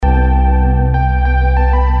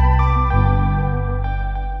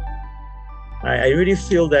I really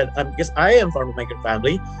feel that because I am from a migrant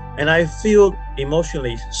family, and I feel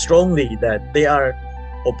emotionally strongly that they are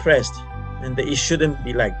oppressed, and that it shouldn't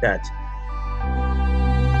be like that.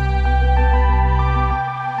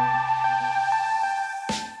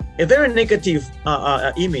 A very negative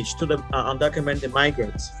image to the undocumented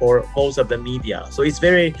migrants for most of the media. So it's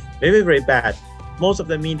very, very, very bad. Most of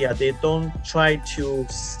the media, they don't try to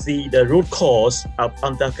see the root cause of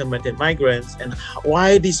undocumented migrants and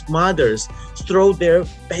why these mothers throw their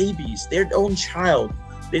babies, their own child.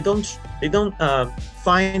 They don't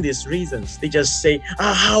find these reasons. They just say,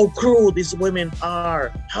 how cruel these women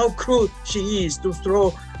are, how cruel she is to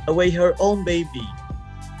throw away her own baby.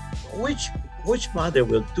 Which mother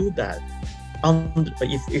will do that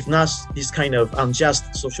if not this kind of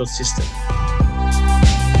unjust social system?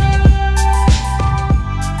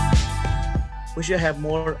 We should have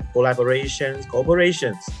more cooperations,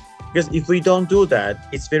 because if we don't do that,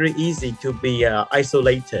 it's very easy to be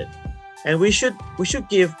isolated. And we should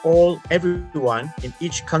give everyone in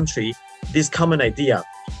each country this common idea.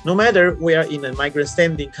 No matter we are in a migrant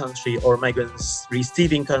sending country or migrant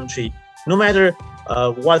receiving country, no matter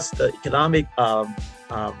what's the economic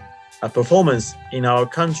performance in our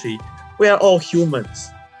country, we are all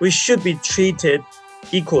humans. We should be treated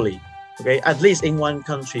equally. Okay, at least in one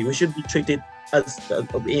country, we should be treated as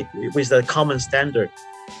with a common standard.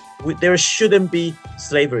 There shouldn't be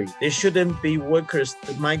slavery. There shouldn't be workers,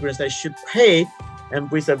 migrants that should pay and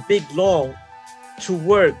with a big loan to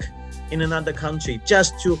work in another country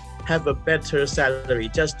just to have a better salary,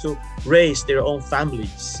 just to raise their own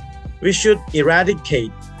families. We should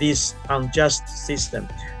eradicate this unjust system.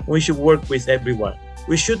 We should work with everyone.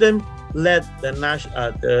 We shouldn't let the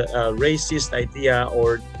racist idea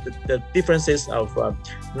or the differences of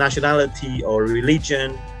nationality or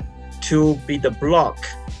religion to be the block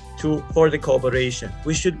for the cooperation.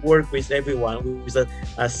 We should work with everyone, with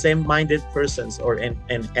same-minded persons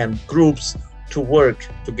and groups to work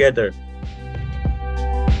together.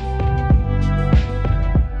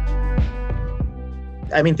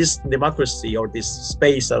 I mean, this democracy or this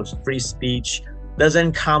space of free speech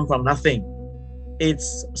doesn't come from nothing.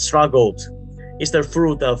 It's struggled. It's the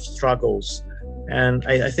fruit of struggles. And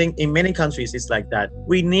I think in many countries it's like that.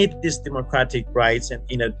 We need these democratic rights, and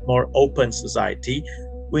in a more open society,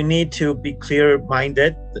 we need to be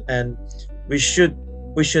clear-minded, and we should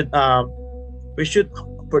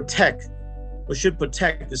protect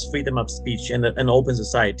this freedom of speech and an open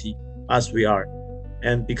society as we are.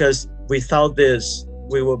 And because without this,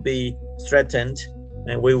 we will be threatened,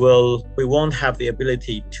 and we won't have the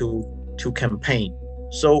ability to campaign.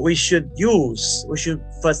 So we should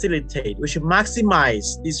facilitate, we should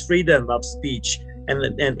maximize this freedom of speech and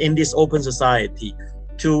in this open society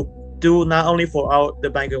to do not only for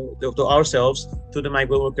to ourselves, to the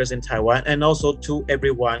migrant workers in Taiwan, and also to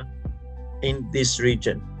everyone in this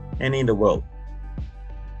region and in the world.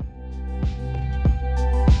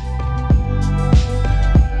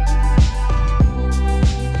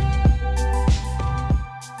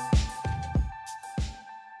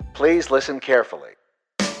 Please listen carefully.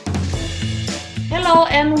 Hello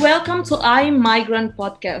and welcome to iMigrant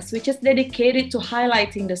Podcast, which is dedicated to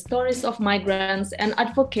highlighting the stories of migrants and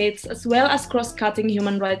advocates, as well as cross-cutting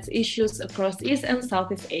human rights issues across East and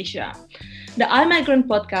Southeast Asia. The iMigrant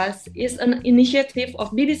Podcast is an initiative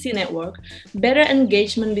of BBC Network, Better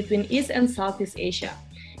Engagement Between East and Southeast Asia.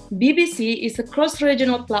 BBC is a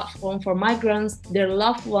cross-regional platform for migrants, their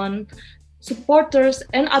loved ones, supporters,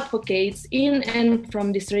 and advocates in and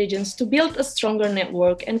from these regions to build a stronger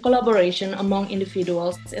network and collaboration among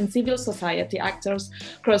individuals and civil society actors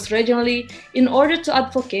cross-regionally in order to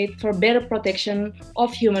advocate for better protection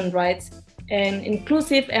of human rights and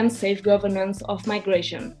inclusive and safe governance of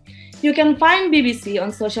migration. You can find BBC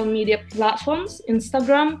on social media platforms,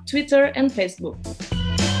 Instagram, Twitter, and Facebook.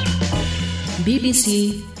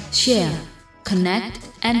 BBC, share, connect,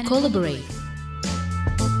 and collaborate.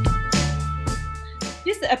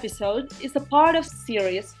 This episode is a part of a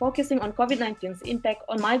series focusing on COVID-19's impact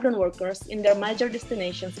on migrant workers in their major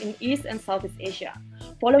destinations in East and Southeast Asia,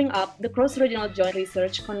 following up the cross-regional joint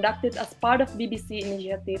research conducted as part of BBC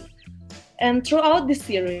initiative. And throughout this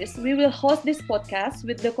series, we will host this podcast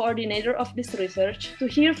with the coordinator of this research to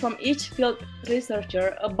hear from each field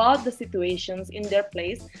researcher about the situations in their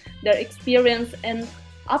place, their experience, and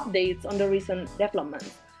updates on the recent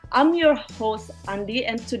developments. I'm your host, Andy,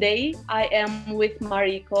 and today I am with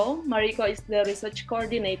Mariko. Mariko is the research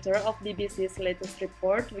coordinator of BBC's latest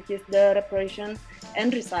report, which is the Reparation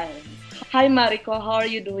and Resilience. Hi, Mariko. How are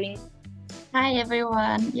you doing? Hi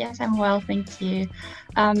everyone. Yes, I'm well, thank you.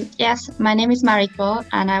 Yes, my name is Mariko,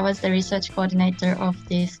 and I was the research coordinator of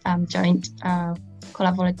this joint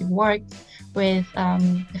collaborative work with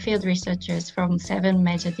the field researchers from 7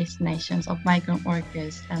 major destinations of migrant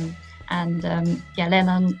workers.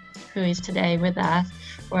 Lennon, who is today with us,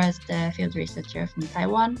 was the field researcher from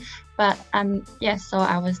Taiwan. But so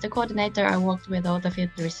I was the coordinator. I worked with all the field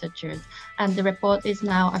researchers, and the report is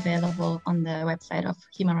now available on the website of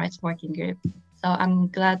Human Rights Working Group. So I'm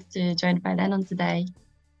glad to join by Lennon today.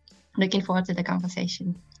 Looking forward to the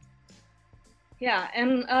conversation. Yeah,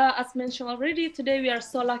 and as mentioned already, today we are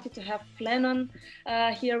so lucky to have Lennon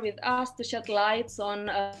here with us to shed lights on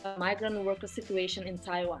migrant worker situation in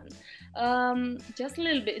Taiwan. Just a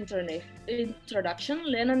little bit introduction.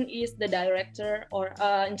 Lennon is the director or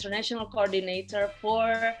international coordinator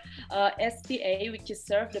for SPA, which is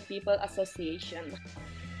Serve the People Association.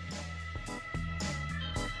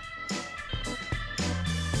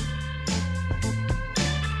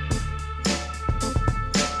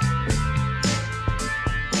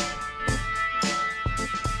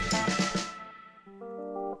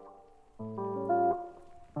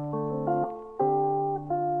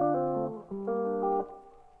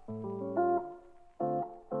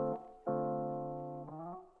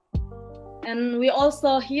 And we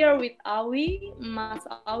also here with Awi. Mas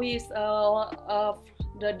Awi is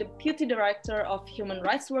the Deputy Director of Human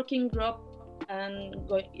Rights Working Group and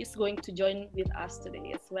is going to join with us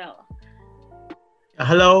today as well.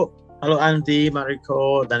 Hello, Andy,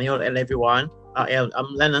 Mariko, Daniel, and everyone.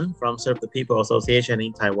 I'm Lennon from Serve the People Association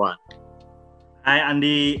in Taiwan. Hi,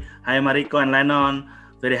 Andy. Hi, Mariko and Lennon.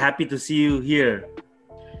 Very happy to see you here.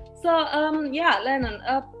 So, Lennon,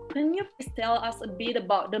 can you please tell us a bit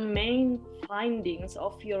about the main findings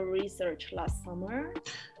of your research last summer?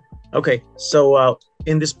 Okay, so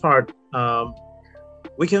in this part,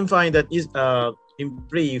 we can find that in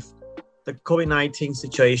brief, the COVID-19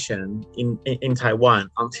 situation in Taiwan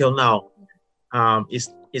until now is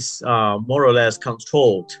more or less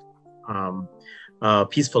controlled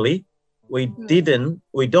peacefully. We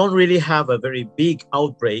don't really have a very big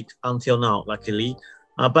outbreak until now, luckily.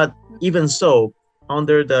 But even so,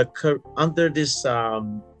 under this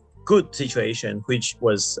good situation, which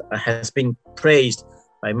has been praised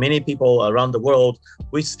by many people around the world,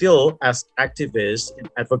 we still, as activists and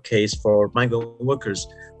advocates for migrant workers,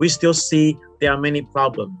 we still see there are many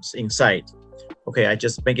problems inside. Okay, I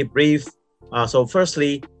just make it brief. So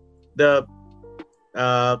firstly, the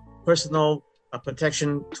personal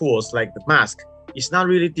protection tools like the mask is not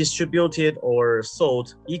really distributed or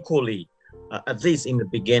sold equally, at least in the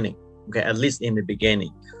beginning. Okay, at least in the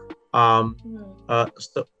beginning. Let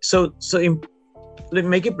me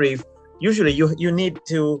make it brief. Usually you need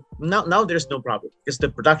to, now there's no problem because the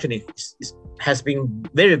production has been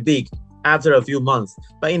very big after a few months.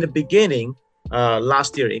 But in the beginning,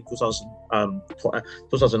 last year in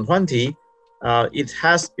 2020, it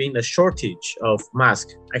has been a shortage of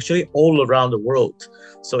masks actually all around the world.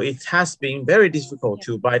 So it has been very difficult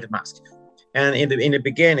to buy the mask. And in the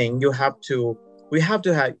beginning, we have to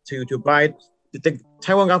buy. The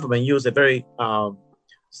Taiwan government used a very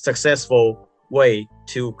successful way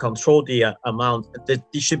to control the the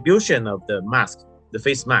distribution of the mask, the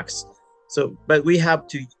face masks. So, but we have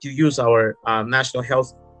to use our national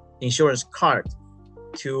health insurance card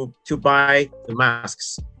to buy the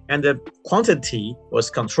masks, and the quantity was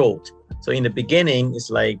controlled. So in the beginning, it's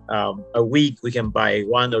like a week we can buy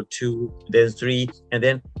 1 or 2, then 3, and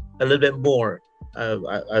then a little bit more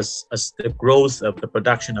as the growth of the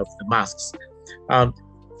production of the masks. But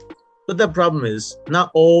the problem is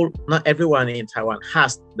not everyone in Taiwan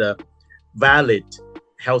has the valid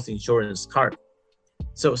health insurance card.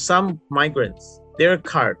 So some migrants, their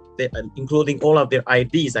card, including all of their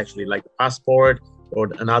IDs, actually, like the passport or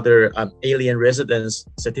another alien residence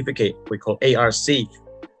certificate, we call ARC.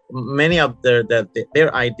 Many of their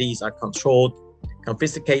IDs are controlled,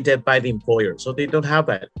 confiscated by the employer. So they don't have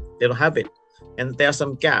that. They don't have it. And there are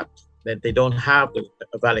some gaps that they don't have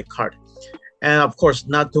a valid card. And of course,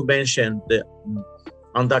 not to mention the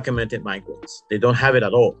undocumented migrants. They don't have it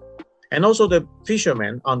at all. And also the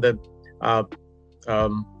fishermen on the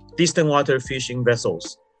distant water fishing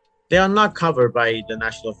vessels, they are not covered by the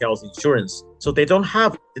national health insurance. So they don't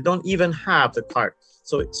even have the card.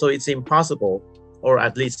 So it's impossible, or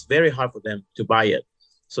at least very hard for them to buy it.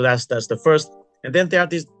 So that's the first. And then there are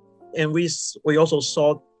these, and we also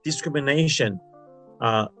saw discrimination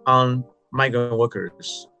on migrant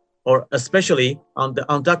workers, or especially on the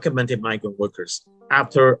undocumented migrant workers.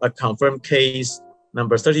 After a confirmed case,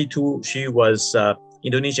 number 32, she was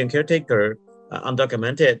Indonesian caretaker,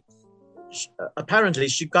 undocumented. apparently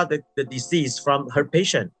she got the disease from her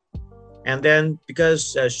patient. And then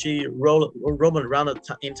because she roamed around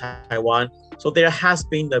in Taiwan, so there has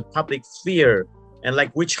been the public fear and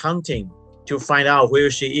like witch hunting to find out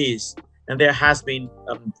where she is. And there has been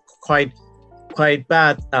quite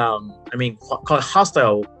bad, quite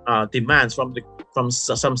hostile demands from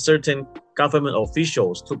some certain government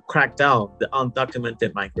officials to crack down the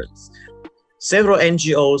undocumented migrants. Several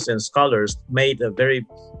NGOs and scholars made a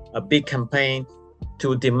big campaign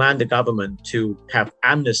to demand the government to have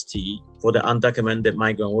amnesty for the undocumented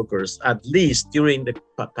migrant workers, at least during the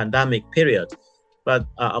pandemic period. But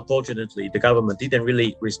unfortunately, the government didn't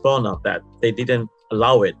really respond on that. They didn't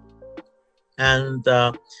allow it. And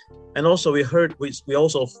also we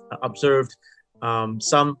also observed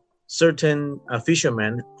some certain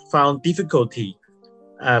fishermen found difficulty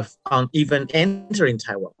on even entering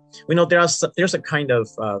Taiwan. We know there's a kind of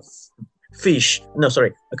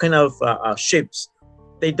ships.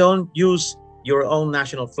 They don't use your own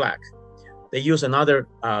national flag. They use another,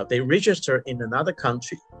 they register in another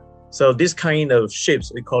country. So this kind of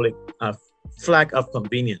ships, we call it a flag of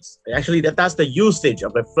convenience. Actually, that's the usage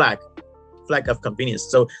of a flag of convenience.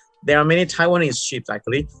 So there are many Taiwanese ships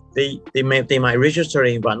actually. They might register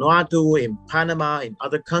in Vanuatu, in Panama, in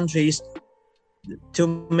other countries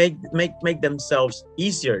to make themselves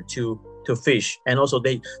easier to fish. And also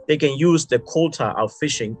they can use the quota of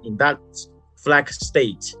fishing in that flag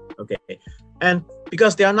state. Okay. And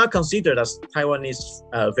because they are not considered as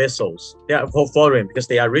Taiwanese vessels, they are foreign because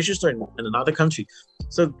they are registered in another country.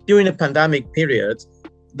 So during the pandemic period,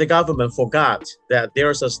 the government forgot that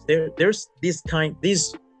there's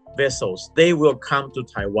these vessels. They will come to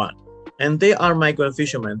Taiwan, and they are migrant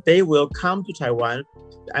fishermen. They will come to Taiwan.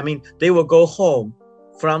 I mean, they will go home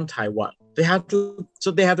from Taiwan. They have to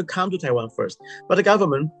come to Taiwan first. But the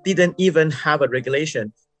government didn't even have a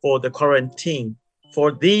regulation for the quarantine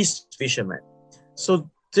for these fishermen. So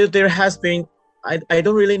there has been, I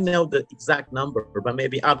don't really know the exact number, but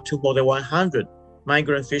maybe up to more than 100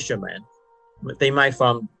 migrant fishermen. They are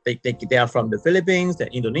from the Philippines,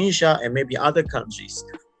 Indonesia, and maybe other countries.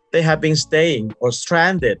 They have been staying or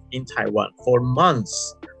stranded in Taiwan for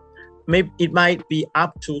months. Maybe it might be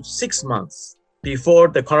up to 6 months before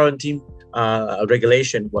the quarantine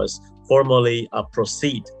regulation was formally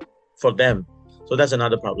proceed for them. So that's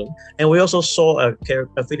another problem. And we also saw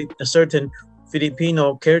a certain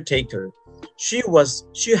Filipino caretaker. She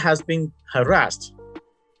has been harassed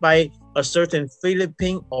by a certain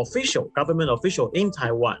Philippine government official in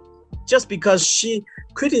Taiwan, just because she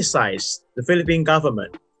criticized the Philippine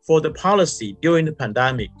government for the policy during the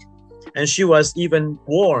pandemic. And she was even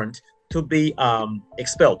warned to be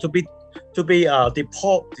expelled, to be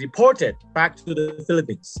deported back to the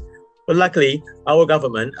Philippines. But luckily, our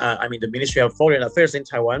government, the Ministry of Foreign Affairs in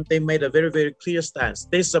Taiwan, they made a very, very clear stance.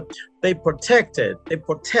 They protect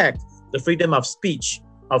the freedom of speech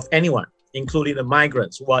of anyone, including the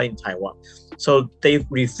migrants who are in Taiwan. So they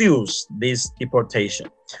refused this deportation.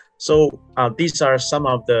 So these are some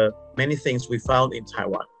of the many things we found in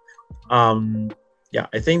Taiwan.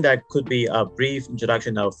 I think that could be a brief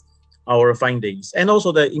introduction of our findings, and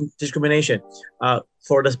also the discrimination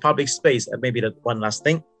for the public space. Maybe the one last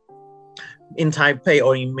thing. In Taipei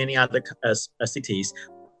or in many other cities,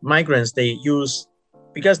 migrants,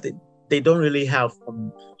 because they don't really have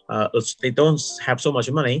they don't have so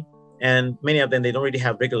much money, and many of them, they don't really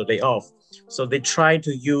have regular day off. So they try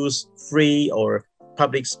to use free or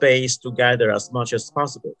public space to gather as much as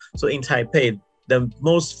possible. So in Taipei, the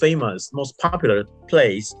most famous, most popular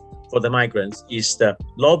place for the migrants is the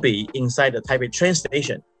lobby inside the Taipei train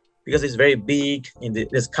station, because it's very big,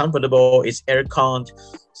 it's comfortable, it's air-conned.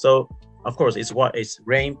 So of course, it's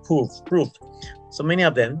rain-proof. So many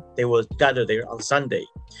of them, they will gather there on Sunday.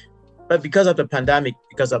 But because of the pandemic,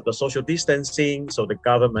 because of the social distancing, so the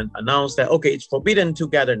government announced that, okay, it's forbidden to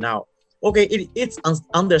gather now. Okay, it's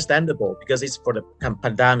understandable because it's for the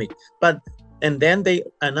pandemic. And then they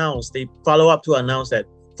follow up to announce that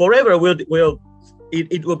forever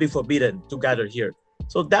it will be forbidden to gather here.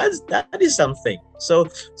 So that is something. So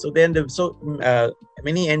then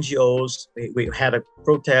many NGOs, we had a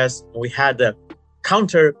protest, we had a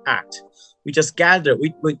counteract. We just gathered.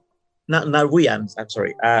 I'm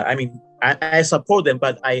sorry. I support them,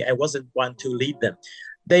 but I wasn't one to lead them.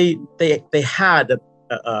 They had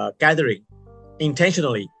a gathering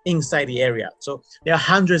intentionally inside the area. So there are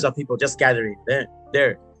hundreds of people just gathering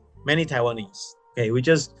there. Many Taiwanese. Okay,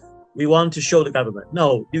 we want to show the government,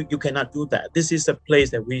 no, you cannot do that. This is a place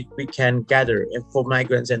that we can gather for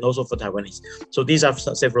migrants and also for Taiwanese. So these are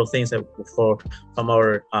several things that from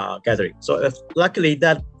our gathering. So luckily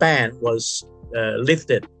that ban was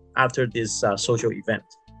lifted after this social event.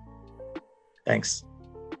 Thanks.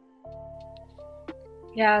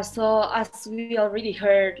 Yeah, so as we already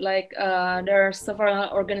heard, like there are several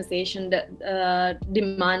organizations that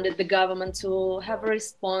demanded the government to have a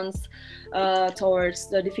response towards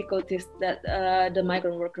the difficulties that the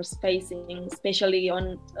migrant workers facing, especially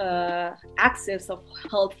on access of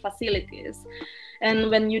health facilities.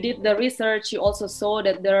 And when you did the research, you also saw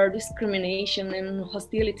that there are discrimination and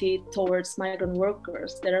hostility towards migrant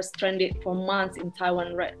workers that are stranded for months in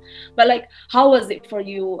Taiwan, right? But like, how was it for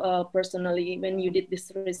you personally when you did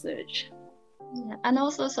this research? Yeah, and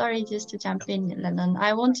also, sorry, just to jump in, Lennon,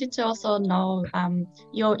 I wanted to also know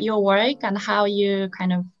your work and how you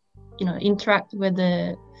kind of, interact with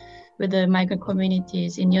the migrant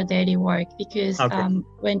communities in your daily work, because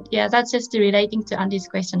that's just relating to Andy's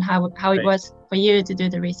question, how it was for you to do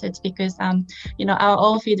the research, because our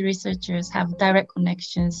all field researchers have direct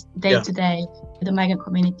connections day to day with the migrant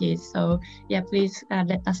communities. So please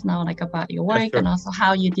let us know about your work and also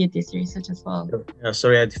how you did this research as well.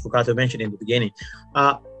 Sorry, I forgot to mention in the beginning.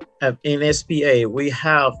 In SPA, we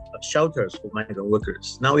have shelters for migrant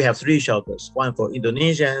workers. Now we have 3 shelters, one for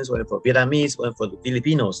Indonesians, one for Vietnamese, one for the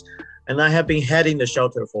Filipinos. And I have been heading the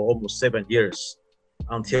shelter for almost 7 years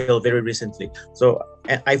until very recently. So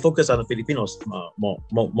I focus on the Filipinos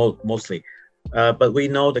mostly, but we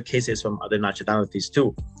know the cases from other nationalities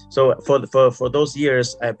too. So for those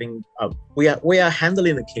years, I've been we are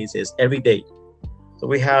handling the cases every day. So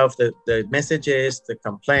we have the messages, the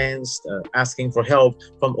complaints, asking for help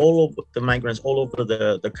from all of the migrants all over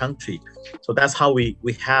the country. So that's how we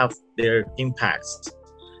have their impacts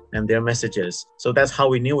and their messages. So that's how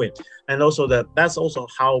we knew it. And also that's also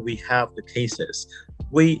how we have the cases.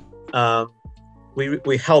 We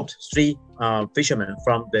helped 3 fishermen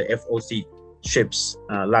from the FOC ships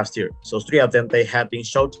last year. So 3 of them, they had been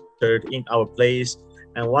sheltered in our place,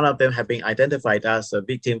 and one of them had been identified as a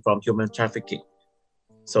victim from human trafficking.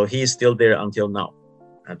 So he is still there until now.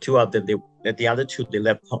 2 of them, the other 2,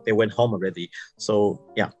 they went home already. So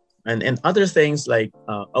yeah, and other things like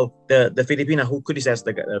the Filipina who criticized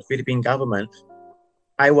the Philippine government,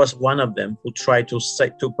 I was one of them who tried to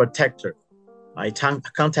protect her. I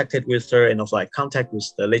contacted with her, and also I contact with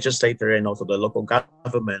the legislator and also the local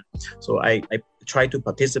government. So I tried to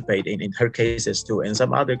participate in her cases too. And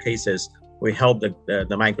some other cases, we help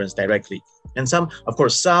the migrants directly. And some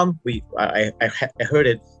I heard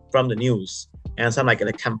it from the news. And some like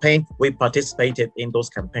the campaign, we participated in those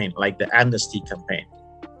campaigns, like the amnesty campaign.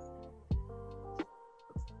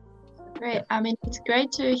 Great. I mean, it's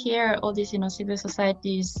great to hear all this, civil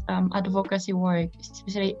society's advocacy work,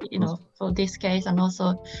 especially, for this case, and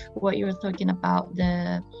also what you were talking about,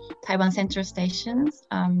 the Taiwan Central Stations,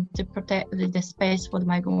 to protect the space for the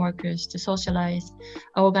migrant workers to socialize,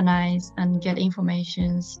 organize, and get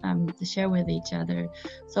informations to share with each other.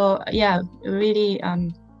 So really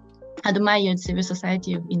admire civil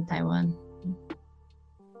society in Taiwan.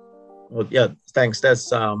 Well, thanks.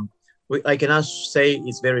 That's I cannot say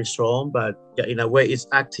it's very strong, but in a way it's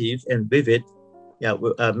active and vivid.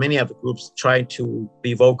 Many of the groups try to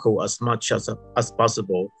be vocal as much as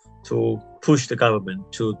possible to push the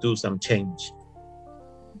government to do some change.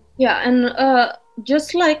 Yeah, and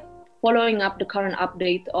just like following up the current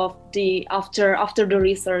update of the after the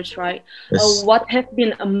research, right? Yes. What have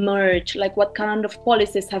been emerged? Like what kind of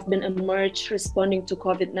policies have been emerged responding to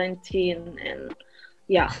COVID-19 and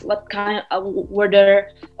what kind were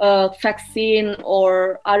there vaccine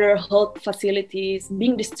or other health facilities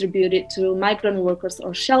being distributed to migrant workers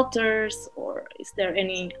or shelters, or is there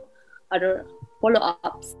any other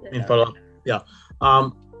follow-ups?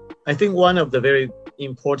 I think one of the very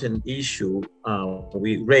important issue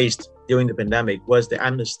we raised during the pandemic was the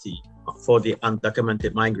amnesty for the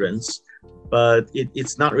undocumented migrants, but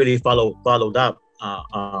it's not really followed up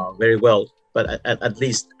very well. But at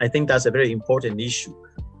least I think that's a very important issue.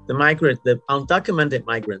 The undocumented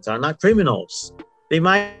migrants are not criminals. They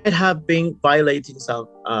might have been violating some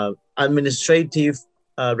administrative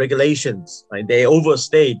regulations, right? They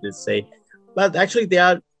overstayed, let's say, but actually they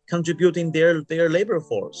are contributing their labor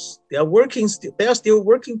force. They are still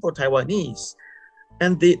working for Taiwanese,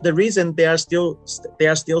 and the reason they are still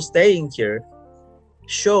staying here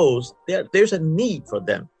shows there's a need for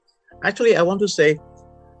them. Actually, I want to say,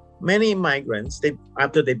 many migrants,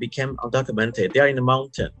 after they became undocumented, they are in the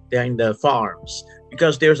mountain, they are in the farms,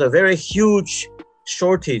 because there's a very huge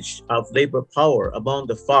shortage of labor power among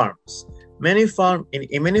the farms. In many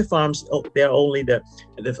farms, they are only the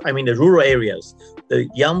rural areas. The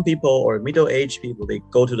young people or middle-aged people, they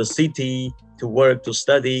go to the city to work, to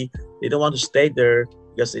study. They don't want to stay there.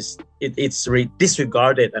 because it's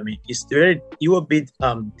disregarded. I mean, you will be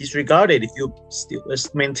disregarded if you still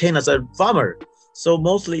maintain as a farmer. So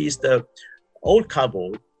mostly it's the old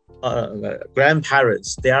couple,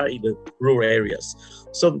 grandparents. They are in the rural areas.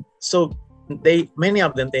 So many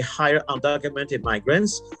of them they hire undocumented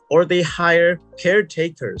migrants, or they hire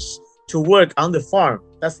caretakers to work on the farm.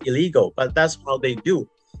 That's illegal, but that's how they do.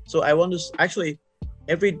 So I want to actually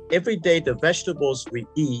every day the vegetables we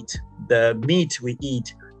eat, the meat we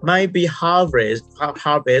eat might be harvested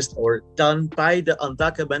or done by the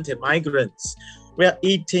undocumented migrants. We are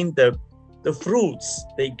eating the fruits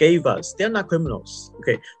they gave us. They're not criminals.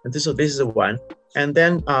 Okay, and this is one. And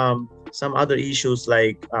then some other issues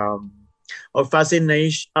like or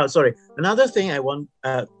fascination. Another thing I want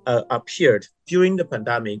appeared during the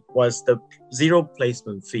pandemic was the zero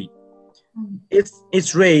placement fee.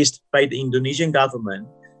 It's raised by the Indonesian government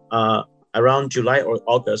around July or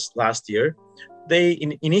August last year. They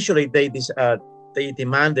initially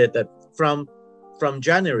demanded that from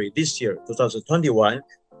January this year, 2021,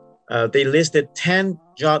 they listed 10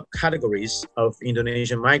 job categories of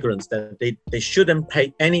Indonesian migrants that they shouldn't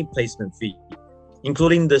pay any placement fee,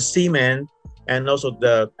 including the seamen and also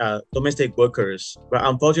the domestic workers. But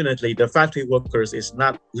unfortunately, the factory workers is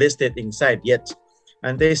not listed inside yet.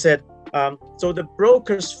 And they said, so the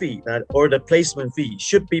broker's fee or the placement fee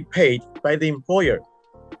should be paid by the employer.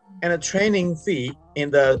 And a training fee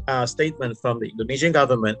in the statement from the Indonesian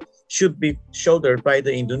government should be shouldered by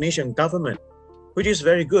the Indonesian government, which is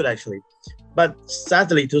very good actually. But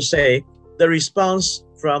sadly to say, the response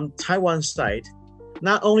from Taiwan side,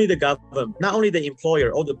 not only the government, not only the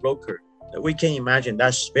employer or the broker, we can imagine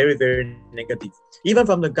that's very, very negative. Even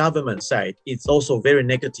from the government side, it's also very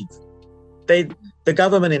negative. The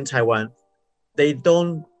government in Taiwan,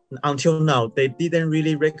 until now, they didn't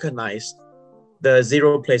really recognize the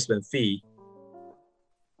zero placement fee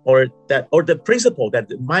or the principle that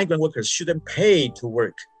the migrant workers shouldn't pay to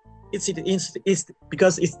work. It's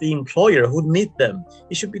because it's the employer who need them.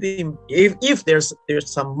 It should be if there's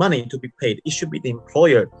some money to be paid, it should be the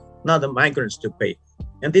employer, not the migrants to pay.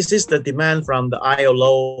 And this is the demand from the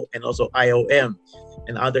ILO and also IOM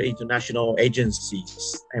and other international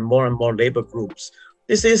agencies and more labor groups.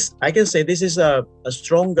 I can say this is a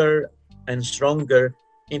stronger and stronger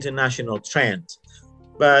international trend,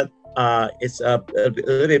 but it's a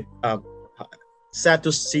little bit sad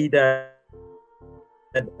to see that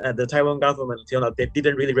the Taiwan government, they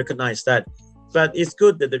didn't really recognize that. But it's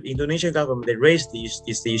good that the Indonesian government, they raised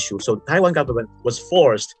this issue. So Taiwan government was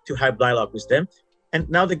forced to have dialogue with them. And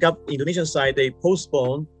now the Indonesian side, they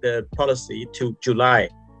postponed the policy to July.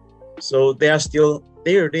 So they are still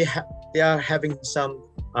there. They are having some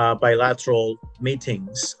bilateral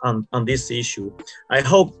meetings on this issue. I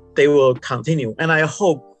hope they will continue. And I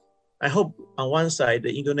hope on one side,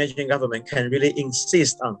 the Indonesian government can really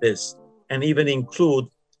insist on this and even include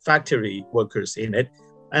factory workers in it.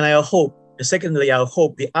 And secondly, I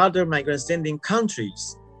hope the other migrant sending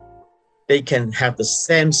countries, they can have the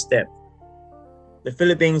same step. The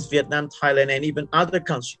Philippines, Vietnam, Thailand, and even other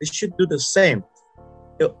countries, they should do the same.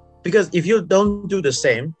 Because if you don't do the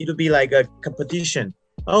same, it will be like a competition.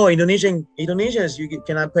 Oh, Indonesians, you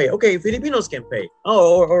cannot pay. Okay, Filipinos can pay.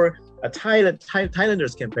 Oh, or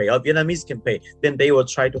Thailanders can pay, or Vietnamese can pay. Then they will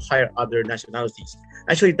try to hire other nationalities.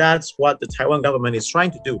 Actually, that's what the Taiwan government is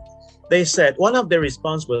trying to do. They said one of their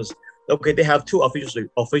response was, okay, they have two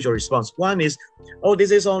official response. One is, oh,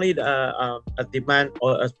 this is only a demand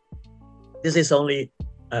or this is only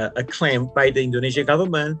a claim by the Indonesian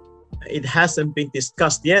government. It hasn't been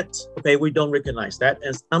discussed yet. Okay, we don't recognize that.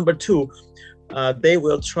 And number two, they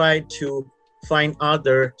will try to find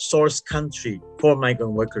other source country for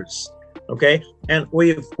migrant workers. Okay, and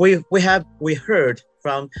we heard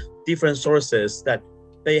from different sources that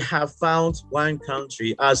they have found one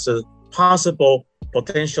country as a possible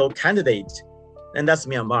potential candidate, and that's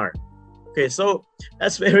Myanmar. Okay, so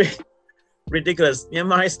that's very ridiculous.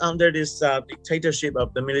 Myanmar is under this dictatorship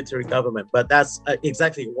of the military government, but that's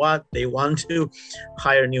exactly what they want to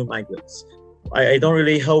hire new migrants. I don't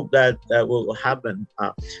really hope that will happen.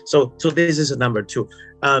 So this is number two.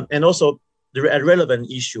 And also the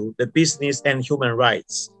relevant issue, the business and human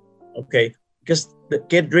rights. Okay, because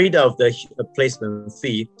get rid of the placement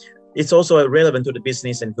fee, it's also relevant to the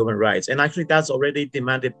business and human rights. And actually that's already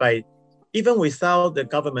demanded by, even without the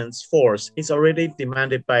government's force, it's already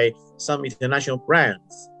demanded by some international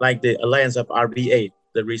brands like the Alliance of RBA,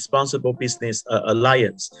 the Responsible Business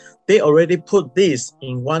Alliance. They already put this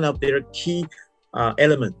in one of their key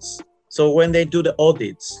elements. So when they do the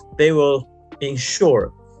audits, they will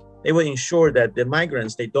ensure that the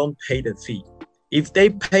migrants, they don't pay the fee. If they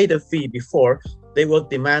pay the fee before, they will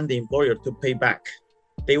demand the employer to pay back.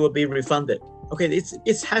 They will be refunded. Okay,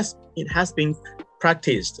 it has been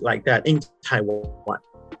practiced like that in Taiwan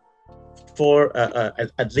for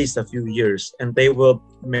at least a few years, and they will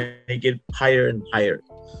make it higher and higher.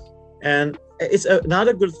 And it's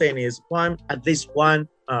another good thing is at least one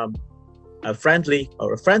a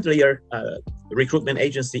friendlier recruitment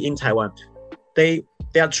agency in Taiwan. They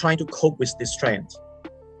are trying to cope with this trend.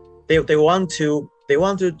 They want to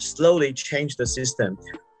slowly change the system.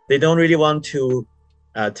 They don't really want to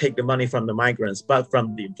take the money from the migrants, but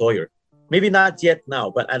from the employer. Maybe not yet now,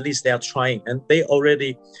 but at least they are trying, and they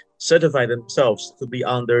already certify themselves to be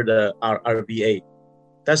under the RBA.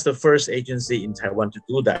 That's the first agency in Taiwan to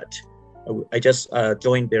do that. I just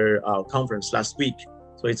joined their conference last week,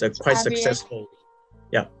 so it's quite RBA? Successful.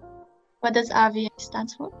 Yeah. What does RBA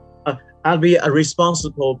stand for? RBA, a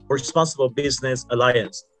responsible business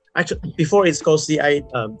alliance. Actually, before it's called CI,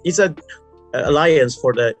 it's a alliance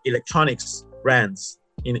for the electronics brands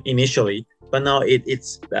initially, but now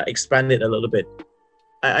it's expanded a little bit.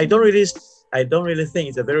 I don't really think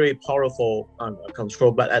it's a very powerful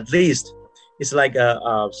control, but at least it's like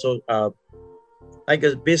a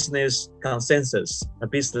business consensus, a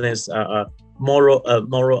business moral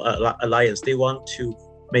alliance. They want to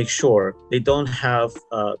make sure they don't have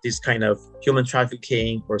this kind of human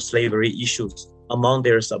trafficking or slavery issues among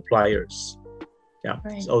their suppliers. Yeah.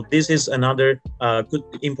 Right. So this is another good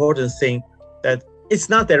important thing that it's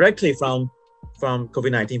not directly from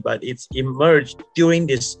COVID-19, but it's emerged during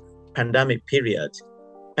this pandemic period.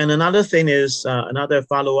 And another thing is another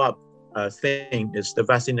follow-up thing is the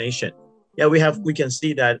vaccination. Yeah, we can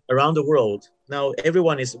see that around the world now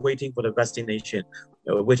everyone is waiting for the vaccination,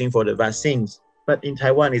 waiting for the vaccines. But in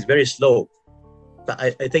Taiwan, it's very slow. But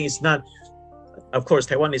I think it's not. Of course,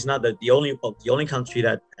 Taiwan is not the only country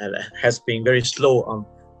that has been very slow on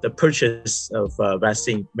the purchase of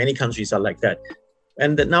vaccine. Many countries are like that.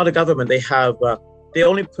 And now the government, they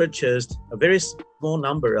only purchased a very small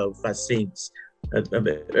number of vaccines, a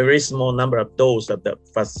very small number of doses of the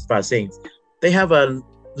vaccines. They have a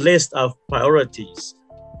list of priorities.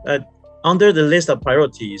 Under the list of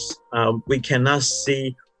priorities, we cannot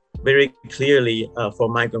see very clearly for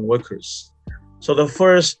migrant workers. So the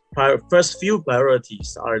first few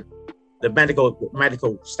priorities are the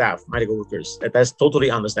medical staff, medical workers. That's totally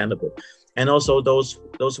understandable. And also those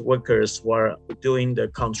workers who are doing the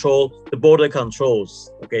border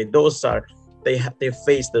controls. Okay, they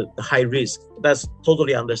face the high risk. That's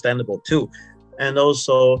totally understandable too. And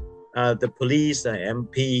also the police, the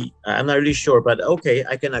MP. I'm not really sure, but okay,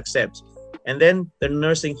 I can accept. And then the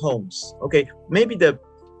nursing homes. Okay, maybe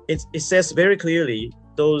it says very clearly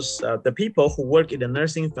the people who work in the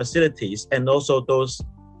nursing facilities and also those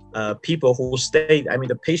people who stay,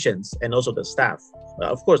 the patients and also the staff.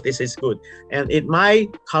 Of course, this is good. And it might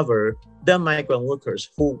cover the migrant workers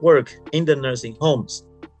who work in the nursing homes.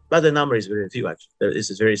 But the number is very few, actually. This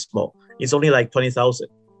is very small. It's only like 20,000.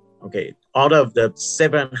 Okay, out of the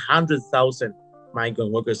 700,000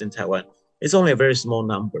 migrant workers in Taiwan, it's only a very small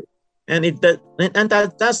number. And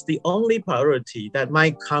that's the only priority that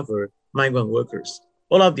might cover migrant workers.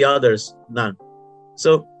 All of the others, none.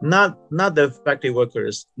 So not the factory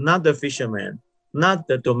workers, not the fishermen, not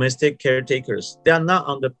the domestic caretakers. They are not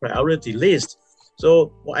on the priority list.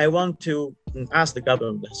 So I want to ask the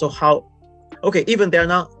government, so how, okay, even they're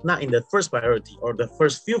not in the first priority or the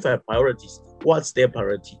first few priorities, what's their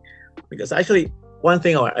priority? Because actually, one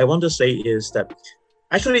thing I want to say is that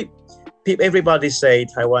actually, everybody say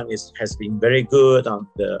Taiwan has been very good on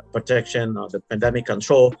the protection of the pandemic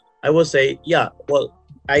control. I will say, yeah, well,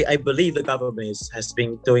 I believe the government has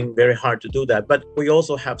been doing very hard to do that, but we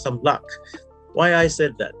also have some luck. Why I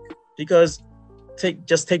said that? Because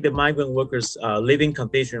just take the migrant workers' living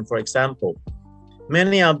condition, for example.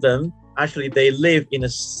 Many of them, actually, they live in a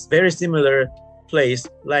very similar place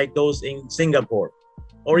like those in Singapore,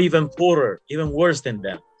 or even poorer, even worse than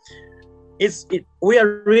them. We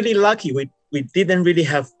are really lucky. We didn't really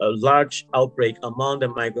have a large outbreak among the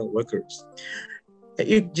migrant workers.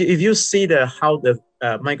 If you see how the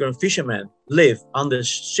migrant fishermen live on the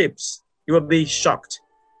ships, you will be shocked.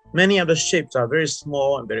 Many of the ships are very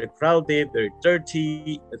small and very crowded, very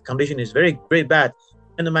dirty. The condition is very, very bad.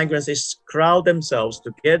 And the migrants, they crowd themselves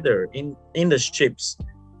together in the ships.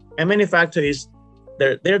 And many factories,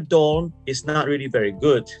 their dorm is not really very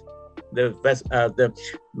good.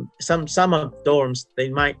 Some of dorms, they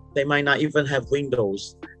might not even have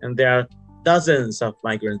windows, and there are dozens of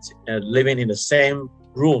migrants living in the same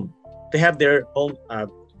room. They have their own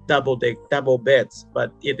double beds,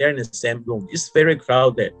 but they're in the same room. It's very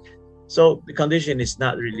crowded, so the condition is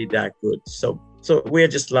not really that good. So we are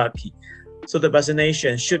just lucky. So the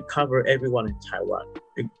vaccination should cover everyone in Taiwan.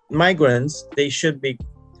 Migrants, they should be,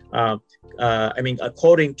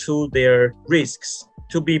 according to their risks,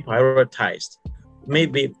 to be prioritized.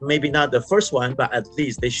 Maybe not the first one, but at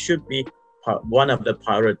least they should be one of the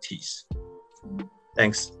priorities.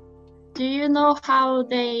 Thanks. Do you know how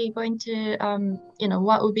they going to,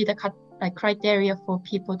 what would be the criteria for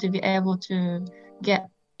people to be able to get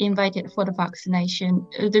invited for the vaccination?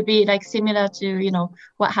 Would it be like similar to,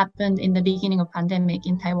 what happened in the beginning of pandemic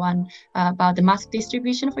in Taiwan about the mask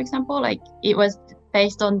distribution, for example? Like it was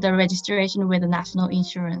based on the registration with the national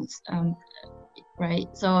insurance, right?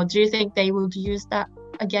 So do you think they will use that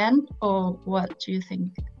again, or what do you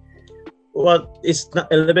think? Well, it's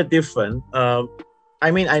not a little bit different.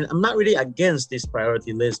 I'm not really against this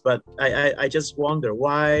priority list, but I just wonder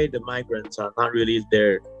why the migrants are not really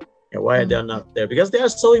there. Why they're not there? Because they are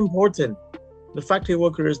so important. The factory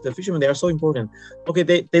workers, the fishermen, they are so important. Okay,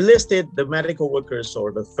 they listed the medical workers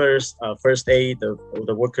or the first aid,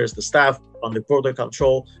 the workers, the staff on the border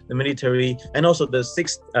control, the military, and also the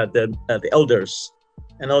elders,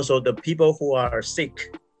 and also the people who are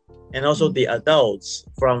sick, and also the adults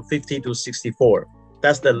from 50 to 64.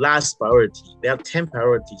 That's the last priority. There are 10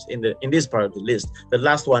 priorities in this priority list. The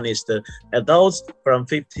last one is the adults from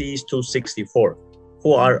 50 to 64,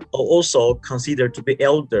 who are also considered to be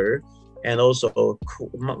elder and also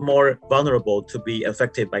more vulnerable to be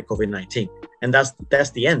affected by COVID-19. And that's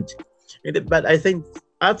the end. But I think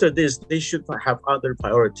after this, they should have other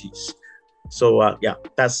priorities. So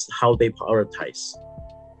that's how they prioritize.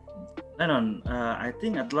 Lennon, I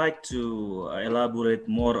think I'd like to elaborate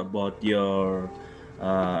more about your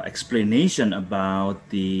explanation about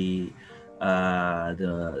the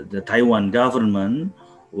Taiwan government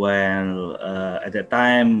when at that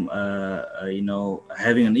time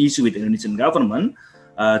having an issue with the Indonesian government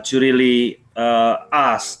to really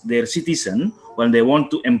ask their citizen when they want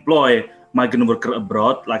to employ migrant worker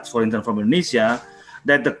abroad, like for instance from Indonesia,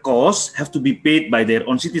 that the costs have to be paid by their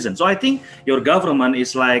own citizens. So I think your government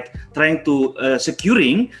is like trying to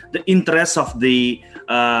securing the interests of the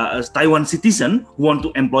Taiwan citizen who want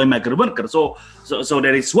to employ migrant workers. So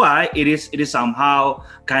that is why it is somehow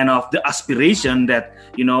kind of the aspiration that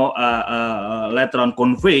later on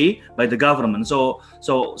convey by the government. So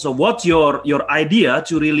what's your idea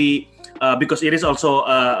to really because it is also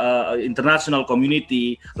international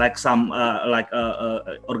community, like some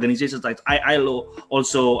organizations like ILO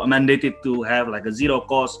also mandated to have like a zero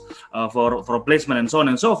cost for placement and so on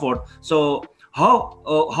and so forth. So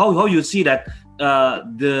how you see that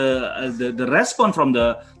the response from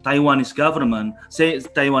the Taiwanese government,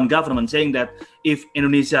 Taiwan government saying that if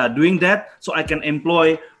Indonesia doing that, so I can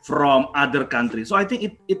employ from other countries. So I think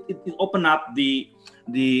it open up the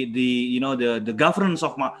governance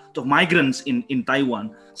of migrants in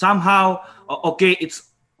Taiwan. Somehow, it's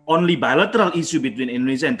only bilateral issue between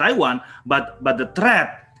Indonesia and Taiwan, but the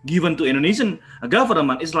threat given to Indonesian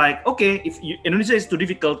government is like, okay, if Indonesia is too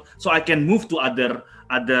difficult, so I can move to other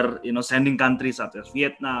sending countries such as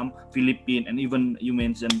Vietnam, Philippines, and even you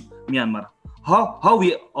mentioned Myanmar. How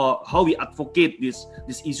we advocate this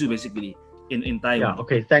issue basically in Taiwan? Yeah.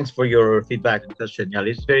 Okay. Thanks for your feedback and question. Yeah,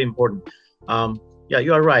 it's very important. Yeah,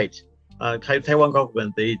 you are right. Taiwan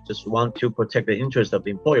government, they just want to protect the interests of the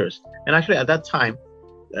employers. And actually, at that time,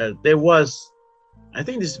 there was, I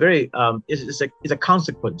think this is very, it's a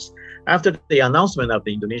consequence. After the announcement of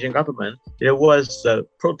the Indonesian government, there was a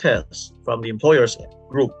protest from the employers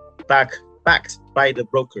group backed by the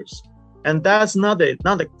brokers. And that's not the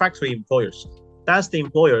factory employers. That's the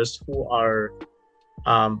employers who are,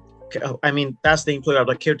 that's the employer of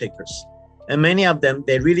the caretakers. And many of them,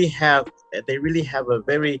 they really have a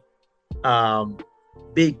very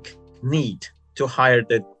big need to hire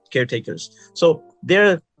the caretakers. So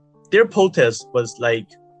their protest was like,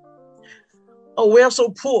 oh, we are so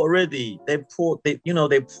poor already. They pull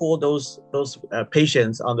those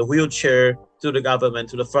patients on the wheelchair to the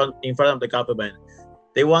government, in front of the government.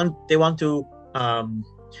 They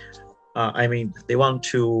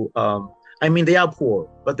are poor,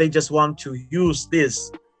 but they just want to use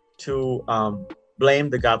this to blame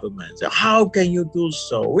the government. So how can you do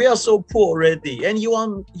so? We are so poor already, and you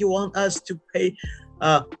want us to pay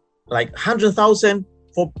like 100,000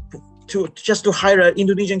 just to hire an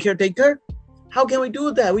Indonesian caretaker? How can we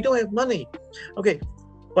do that? We don't have money. Okay,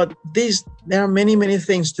 but there are many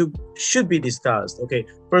things should be discussed. Okay,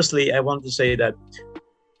 firstly, I want to say that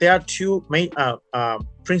there are two main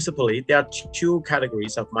principally there are two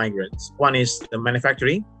categories of migrants. One is the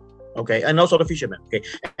manufacturing, okay, and also the fishermen, okay,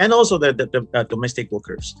 and also the domestic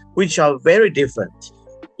workers, which are very different.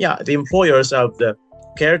 Yeah, the employers of the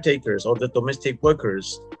caretakers or the domestic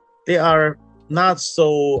workers, they are not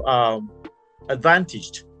so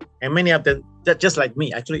advantaged, and many of them, just like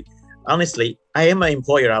me, actually, honestly, I am an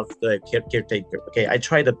employer of the caretaker. Okay, I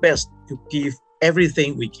try the best to give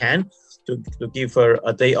everything we can to give her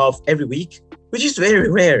a day off every week, which is very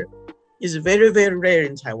rare. It's very, very rare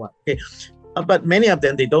in Taiwan. Okay, but many of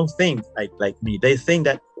them, they don't think like me. They think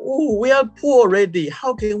that, oh, we are poor already.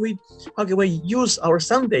 How can we use our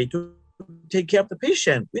Sunday to take care of the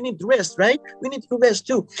patient? We need to rest, right? We need to rest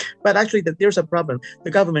too. But actually, there's a problem.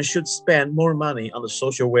 The government should spend more money on the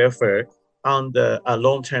social welfare, on the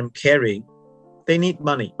long-term caring. They need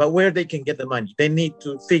money, but where they can get the money? They need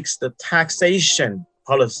to fix the taxation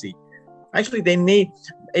policy. Actually, they need.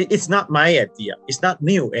 It's not my idea. It's not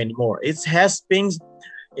new anymore. It has been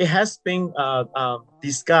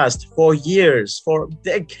discussed for years, for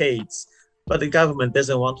decades, but the government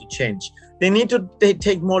doesn't want to change. They need to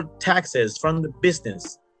take more taxes from the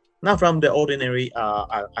business, not from the ordinary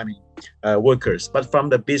workers, but from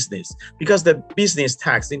the business, because the business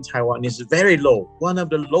tax in Taiwan is very low, one of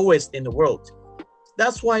the lowest in the world.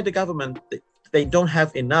 That's why the government, they don't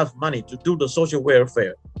have enough money to do the social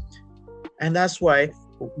welfare. And that's why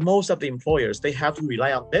most of the employers, they have to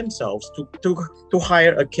rely on themselves to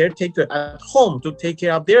hire a caretaker at home to take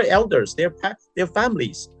care of their elders, their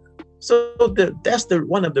families. So that's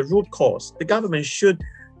one of the root cause. The government should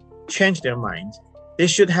change their mind. They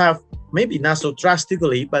should have, maybe not so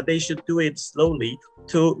drastically, but they should do it slowly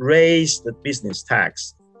to raise the business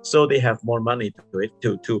tax, so they have more money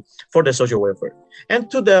for the social welfare. And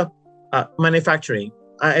to the manufacturing,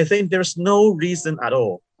 I think there's no reason at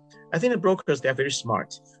all. I think the brokers, they're very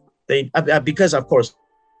smart. They because of course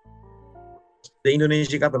the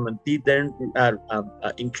Indonesian government didn't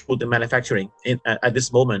include the manufacturing at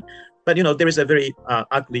this moment. But there is a very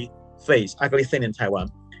ugly thing in Taiwan.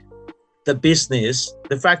 The business,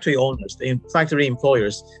 the factory owners, the factory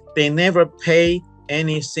employers, they never pay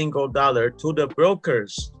any single dollar to the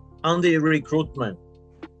brokers on the recruitment.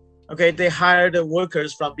 Okay, they hire the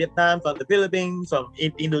workers from Vietnam, from the Philippines, from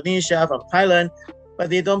Indonesia, from Thailand, but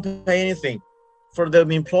they don't pay anything. For the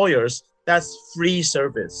employers, that's free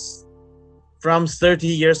service from 30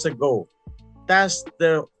 years ago. That's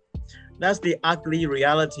the ugly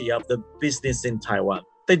reality of the business in Taiwan.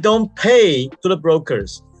 They don't pay to the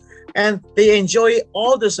brokers, and they enjoy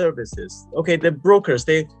all the services. Okay, the brokers,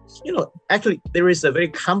 actually there is a very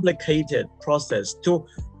complicated process to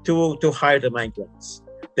hire the migrants.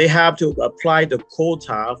 They have to apply the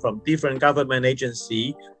quota from different government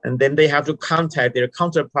agency, and then they have to contact their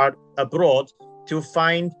counterpart abroad to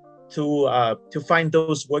find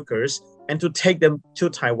those workers and to take them to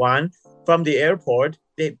Taiwan from the airport.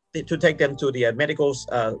 To take them to the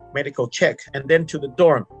medical check, and then to the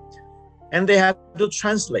dorm, and they have to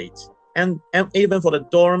translate, and even for the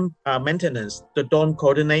dorm maintenance, the dorm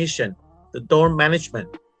coordination, the dorm management,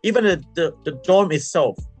 even the dorm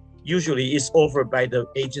itself usually is offered by the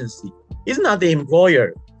agency. It's not the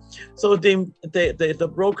employer. So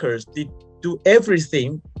the brokers, they do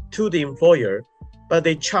everything to the employer, but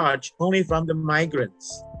they charge only from the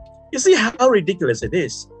migrants. You see how ridiculous it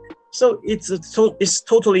is. So it's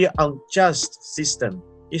totally unjust system.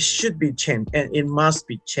 It should be changed, and it must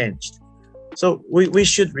be changed. So we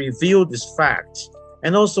should review this fact,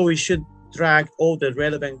 and also we should drag all the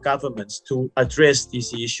relevant governments to address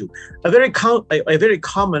this issue. A very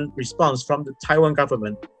common response from the Taiwan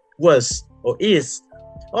government was or is,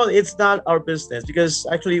 "Oh, it's not our business, because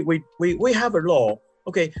actually we have a law."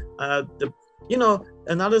 Okay,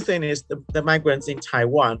 another thing is the migrants in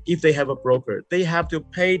Taiwan, if they have a broker, they have to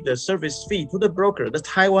pay the service fee to the broker, the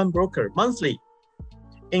Taiwan broker, monthly.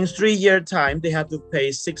 In 3-year time, they have to pay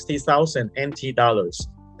 60,000 NT dollars.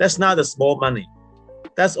 That's not a small money.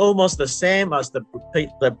 That's almost the same as the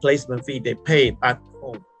placement fee they pay back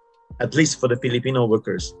home, at least for the Filipino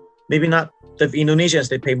workers. Maybe not the Indonesians,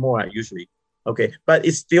 they pay more usually. Okay, but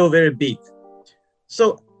it's still very big.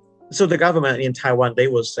 So the government in Taiwan, they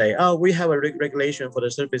will say, "Oh, we have a regulation for the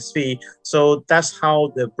service fee, so that's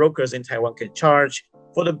how the brokers in Taiwan can charge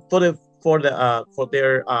for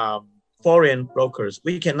their foreign brokers.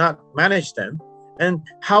 We cannot manage them. And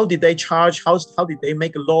how did they charge? How did they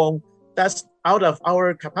make a loan? That's out of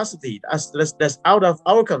our capacity. That's out of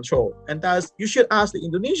our control. And you should ask the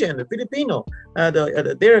Indonesian, the Filipino,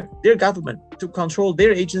 their government to control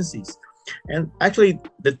their agencies." And actually,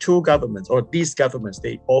 the two governments, or these governments,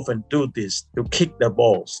 they often do this to kick the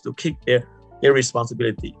balls, to kick their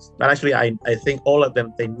responsibilities. But actually, I think all of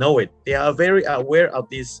them, they know it. They are very aware of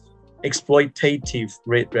this exploitative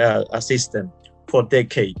system for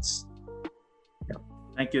decades.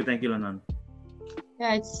 Thank you, Lenon.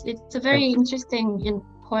 Yeah, it's a very interesting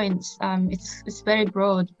points. It's very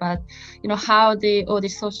broad, but how all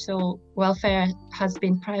the social welfare has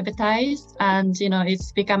been privatized, and it's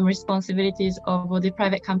become responsibilities of all the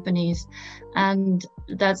private companies, and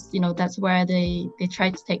that's where they try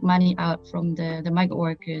to take money out from the migrant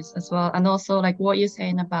workers as well. And also, like what you're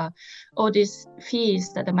saying about all these fees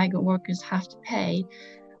that the migrant workers have to pay.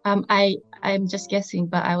 I'm just guessing,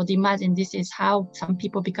 but I would imagine this is how some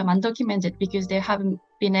people become undocumented, because they haven't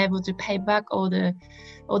been able to pay back all the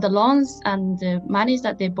loans and the monies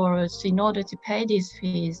that they borrowed in order to pay these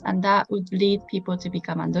fees, and that would lead people to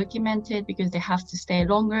become undocumented because they have to stay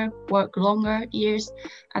longer, work longer years,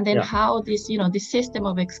 and then how this this system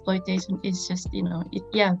of exploitation is just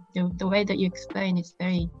the way that you explain is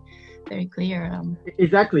very, very clear.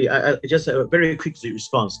 Exactly. Just a very quick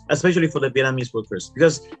response, especially for the Vietnamese workers,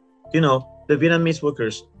 because the Vietnamese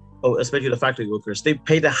workers, especially the factory workers, they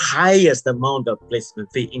pay the highest amount of placement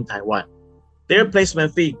fee in Taiwan. Their placement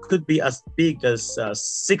fee could be as big as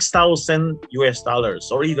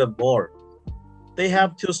 $6,000 or even more. They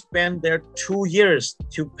have to spend their 2 years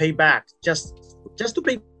to pay back, just to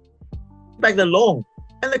pay back the loan,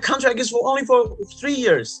 and the contract is only for 3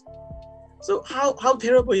 years. So how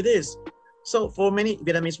terrible it is. So for many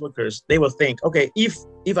Vietnamese workers, they will think, okay, if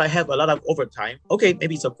I have a lot of overtime, okay,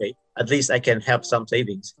 maybe it's okay. At least I can have some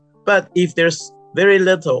savings. But if there's very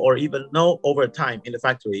little or even no overtime in the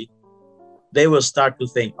factory, they will start to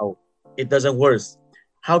think, oh, it doesn't work.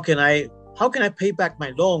 How can I pay back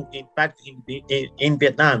my loan back in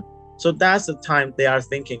Vietnam? So that's the time they are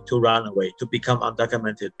thinking to run away, to become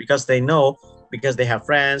undocumented, because they know, because they have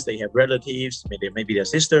friends, they have relatives, maybe their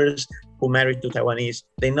sisters who married to Taiwanese,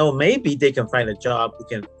 they know maybe they can find a job who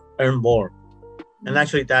can earn more. And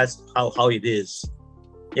actually that's how it is.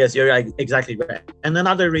 Yes, you're exactly right. And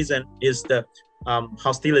another reason is the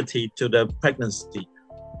hostility to the pregnancy,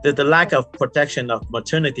 the lack of protection of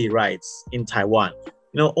maternity rights in Taiwan.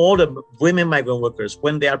 All the women migrant workers,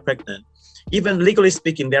 when they are pregnant, even legally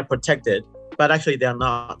speaking, they're protected, but actually they're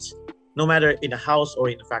not. No matter in a house or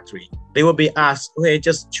in a factory, they will be asked, okay,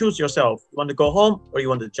 just choose yourself. You want to go home or you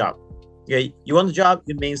want the job? Okay, you want the job,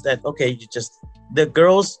 it means that, okay, the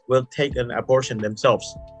girls will take an abortion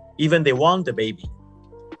themselves, even they want the baby.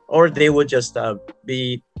 Or they will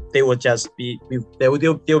be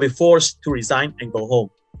forced to resign and go home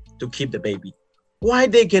to keep the baby. Why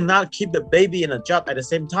they cannot keep the baby and a job at the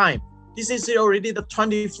same time? This is already the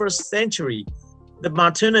 21st century. The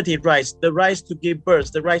maternity rights, the rights to give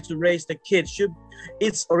birth, the right to raise the kids,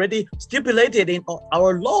 it's already stipulated in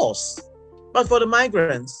our laws. But for the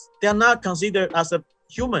migrants, they are not considered as a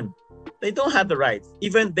human. They don't have the right,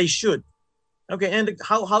 even they should. Okay, and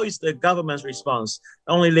how is the government's response?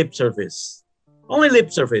 Only lip service. Only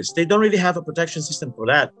lip service. They don't really have a protection system for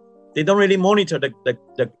that. They don't really monitor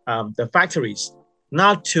the factories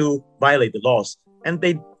not to violate the laws. And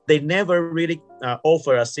they never really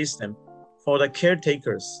offer a system for the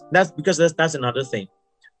caretakers. That's because that's another thing.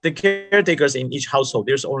 The caretakers in each household,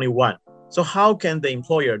 there's only one. So how can the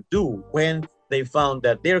employer do when they found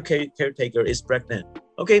that their caretaker is pregnant?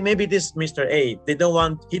 Okay, maybe this Mr. A,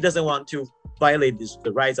 he doesn't want to violate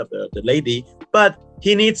the rights of the lady, but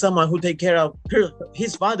he needs someone who take care of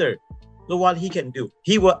his father. So what he can do,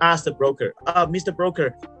 he will ask the broker, Mr.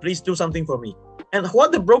 Broker, please do something for me. And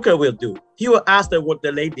what the broker will do, he will ask the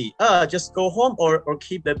lady, just go home or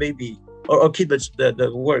keep the baby or keep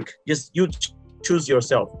the work. Just you choose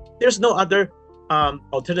yourself. There's no other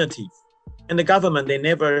alternative. And the government, they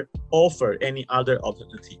never offer any other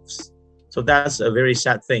alternatives. So that's a very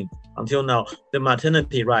sad thing. Until now, the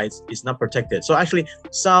maternity rights is not protected. So actually,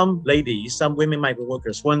 some women migrant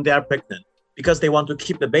workers, when they are pregnant, because they want to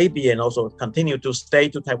keep the baby and also continue to stay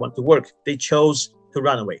to Taiwan to work, they chose to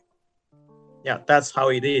run away. Yeah, that's how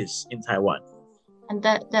it is in Taiwan. And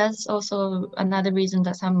that's also another reason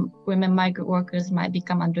that some women migrant workers might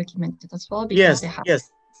become undocumented as well. Because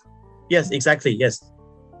Yes, exactly, yes.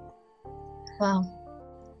 Wow,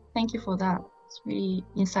 thank you for that. It's really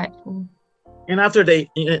insightful. And after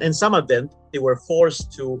and some of them, they were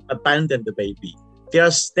forced to abandon the baby. There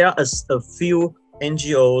are a few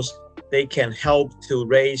NGOs, they can help to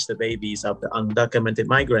raise the babies of the undocumented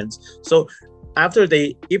migrants. So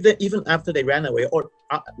even after they ran away or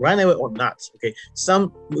not, okay,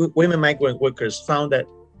 some women migrant workers found that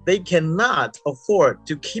they cannot afford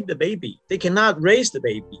to keep the baby. They cannot raise the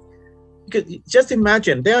baby. Because just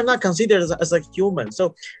imagine, they are not considered as a human.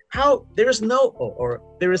 So there is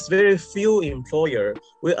very few employer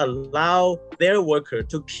will allow their worker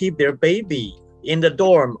to keep their baby in the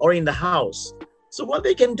dorm or in the house. So what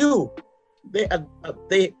they can do,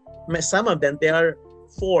 some of them, they are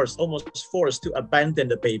almost forced to abandon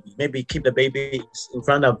the baby, maybe keep the baby in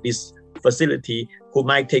front of this facility who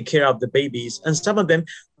might take care of the babies. And some of them,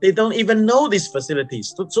 they don't even know these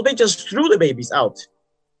facilities. So they just threw the babies out.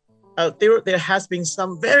 There has been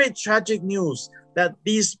some very tragic news that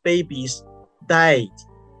these babies died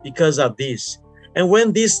because of this. And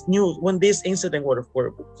when this incident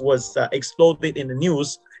was exploded in the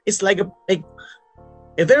news, it's like a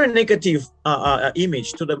very negative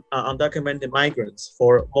image to the undocumented migrants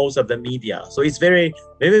for most of the media. So it's very,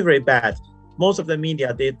 very, very bad. Most of the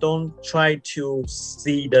media, they don't try to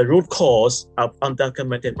see the root cause of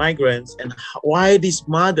undocumented migrants and why these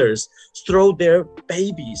mothers throw their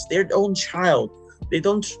babies, their own child. They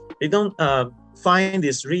don't find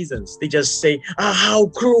these reasons. They just say, how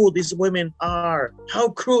cruel these women are, how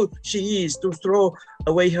cruel she is to throw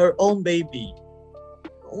away her own baby.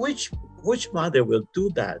 Which mother will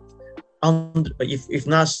do that if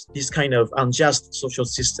not this kind of unjust social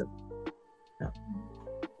system?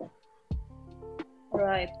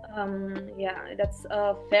 Right. Yeah, that's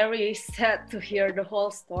very sad to hear the whole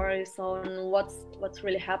stories on what's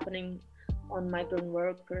really happening on migrant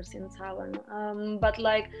workers in Taiwan. But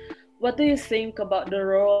like, what do you think about the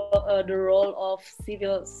role of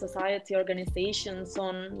civil society organizations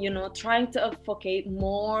on, trying to advocate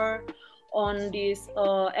more on this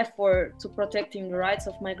effort to protecting the rights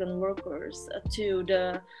of migrant workers to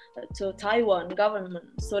Taiwan government,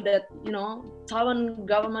 so that Taiwan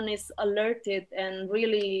government is alerted and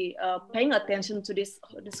really paying attention to this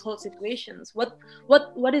whole situations?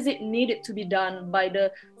 What is it needed to be done by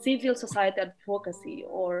the civil society advocacy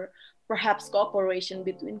or perhaps cooperation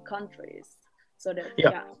between countries, so that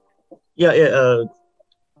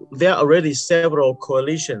there are already several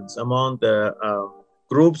coalitions among the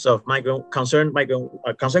groups of concerned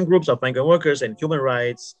groups of migrant workers and human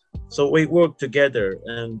rights. So we work together,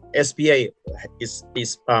 and SPA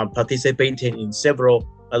is participating in several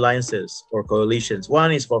alliances or coalitions.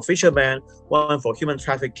 One is for fishermen, one for human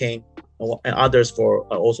trafficking, and others for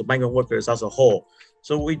also migrant workers as a whole.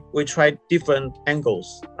 So we try different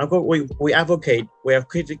angles. We advocate, we are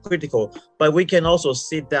critical, but we can also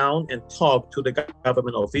sit down and talk to the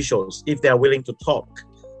government officials if they are willing to talk.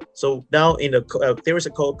 So now there is a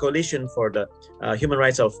coalition for the human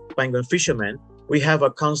rights of migrant fishermen. We have a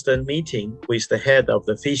constant meeting with the head of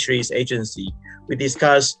the fisheries agency. We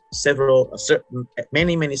discuss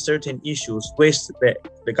many certain issues with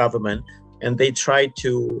the government, and they try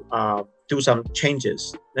to do some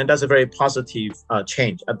changes. And that's a very positive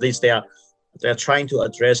change. At least they are trying to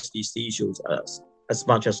address these issues as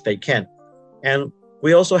much as they can. And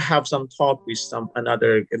we also have some talk with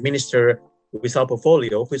another minister with our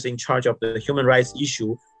portfolio, who's in charge of the human rights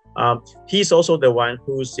issue. He's also the one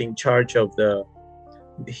who's in charge of the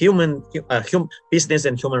business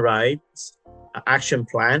and human rights action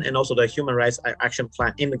plan, and also the human rights action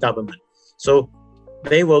plan in the government. So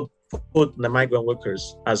they will put the migrant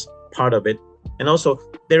workers as part of it. And also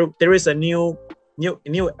there is a new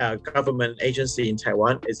government agency in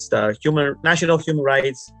Taiwan. It's the National Human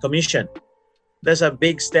Rights Commission. That's a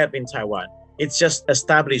big step in Taiwan. It's just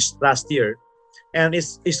established last year, and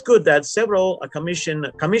it's good that several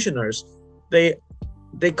commissioners they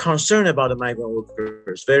concern about the migrant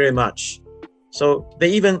workers very much. So they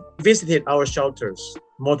even visited our shelters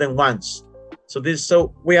more than once.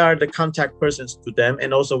 So we are the contact persons to them,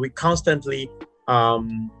 and also we constantly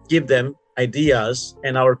give them ideas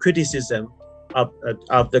and our criticism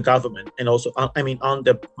of the government, and also on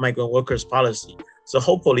the migrant workers policy. So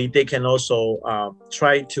hopefully they can also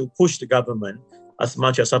try to push the government as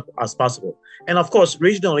much as possible. And of course,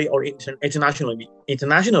 regionally or internationally,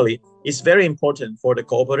 it's very important for the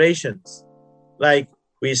cooperations, like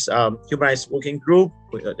with Human Rights Working Group,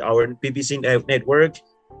 with our BBC network,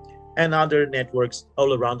 and other networks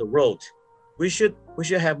all around the world. We should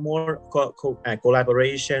have more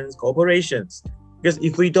cooperations, because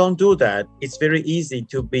if we don't do that, it's very easy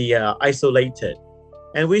to be isolated.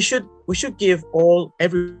 And we should give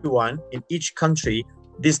everyone in each country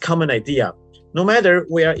this common idea. No matter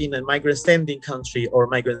we are in a migrant sending country or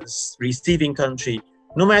migrant receiving country,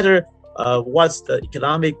 no matter what's the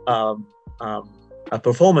economic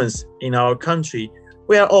performance in our country,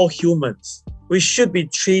 we are all humans. We should be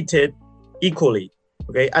treated equally.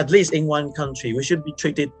 Okay, at least in one country, we should be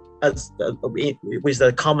treated with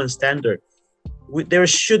a common standard. There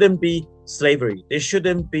shouldn't be slavery. There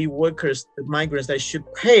shouldn't be migrants that should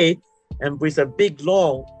pay and with a big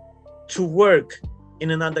loan to work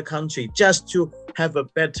in another country just to have a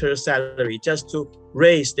better salary, just to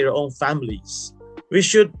raise their own families. We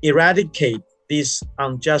should eradicate this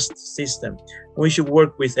unjust system. We should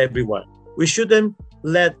work with everyone. We shouldn't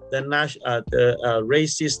let the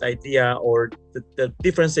racist idea or the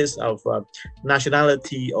differences of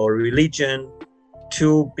nationality or religion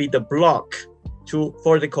to be the block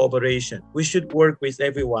for the cooperation. We should work with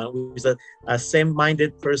everyone, with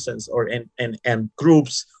same-minded persons and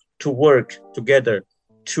groups to work together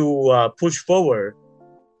to push forward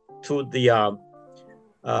to the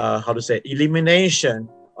elimination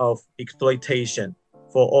of exploitation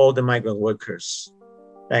for all the migrant workers.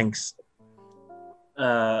 Thanks.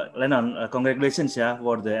 Lennon, congratulations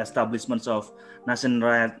for the establishment of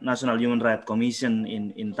National Human Rights Commission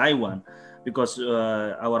in Taiwan, because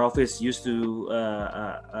our office used to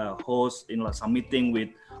host some meeting with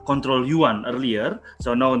Control Yuan earlier.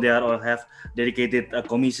 So now they all have dedicated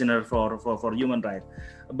commissioner for human rights.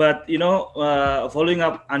 But following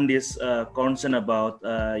up on this concern about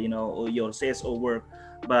your CSO work,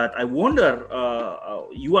 but I wonder,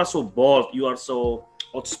 you are so bold, you are so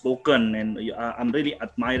outspoken, and I'm really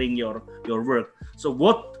admiring your work. So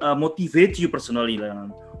what motivates you personally, Lennon?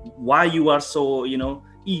 Why you are so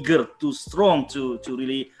eager, too strong to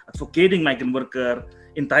really advocating migrant worker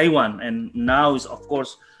in Taiwan, and now is of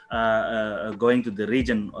course going to the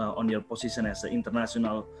region on your position as an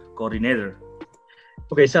international coordinator?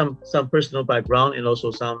 Okay, some personal background and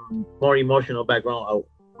also some more emotional background.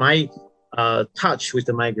 My touch with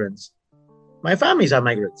the migrants. My families are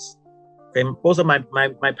migrants. Okay, both of my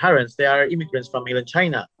parents, they are immigrants from mainland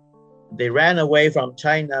China. They ran away from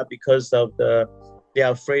China because of they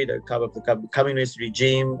are afraid of the communist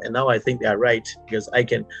regime, and now I think they are right, because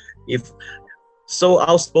if so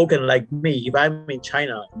outspoken like me, if I'm in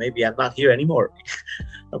China, maybe I'm not here anymore.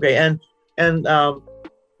 Okay, and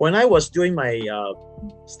when I was doing my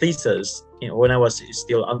thesis, when I was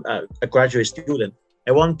still a graduate student,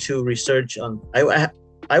 I want to research on.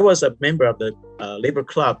 I was a member of the labor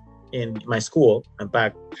club in my school, and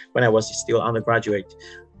back when I was still undergraduate.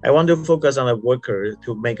 I want to focus on a worker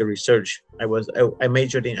to make a research. I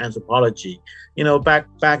majored in anthropology.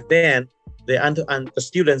 Back then, the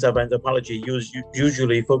students of anthropology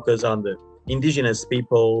usually focus on the indigenous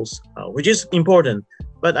peoples, which is important.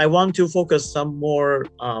 But I want to focus some more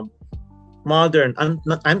modern. I'm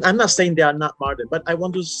not saying they are not modern, but I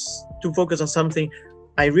want to focus on something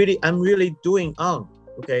I'm really doing on.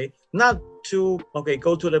 Okay, not to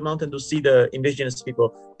go to the mountain to see the indigenous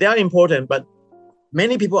people. They are important, but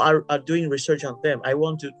many people are doing research on them. I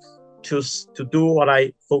want to do what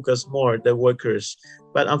I focus more, the workers.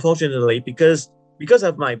 But unfortunately, because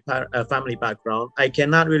of my family background, I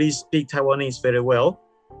cannot really speak Taiwanese very well.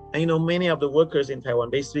 And many of the workers in Taiwan,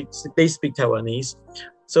 they speak Taiwanese.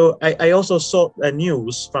 So I also saw the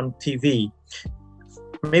news from TV.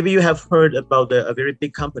 Maybe you have heard about a very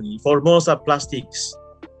big company, Formosa Plastics.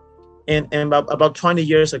 And about 20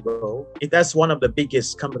 years ago, that's one of the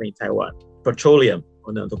biggest company in Taiwan, petroleum,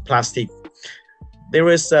 the plastic. There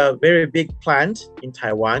was a very big plant in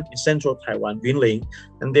Taiwan, in central Taiwan, Yunlin,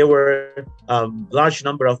 and there were large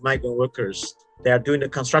number of migrant workers. They are doing the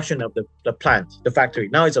construction of the plant, the factory.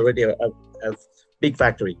 Now it's already a big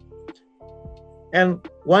factory. And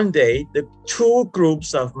one day, the two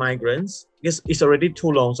groups of migrants, it's already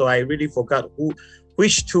too long, so I really forgot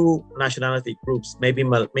which two nationality groups, maybe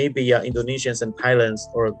Indonesians and Thailands,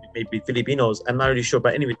 or maybe Filipinos, I'm not really sure.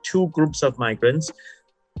 But anyway, two groups of migrants.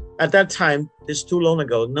 At that time, it's too long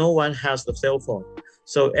ago, no one has the cell phone.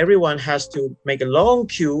 So everyone has to make a long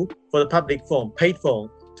queue for the public phone, paid phone,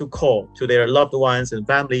 to call to their loved ones and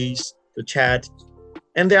families, to chat.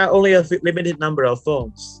 And there are only a limited number of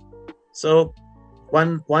phones. So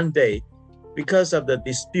one day, because of the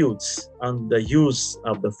disputes on the use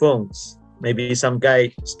of the phones, maybe some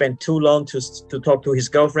guy spent too long to talk to his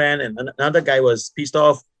girlfriend, and another guy was pissed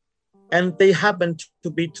off. And they happened to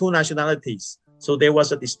be two nationalities. So there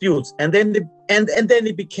was a dispute. And then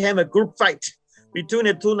it became a group fight between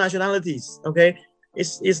the two nationalities. Okay,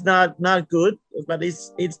 it's not good, but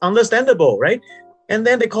it's understandable, right? And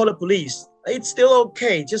then they call the police. It's still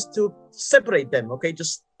okay just to separate them, okay,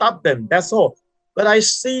 just stop them, that's all. But I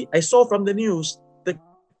saw from the news, the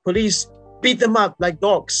police beat them up like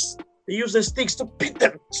dogs. They use their sticks to beat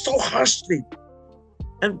them so harshly.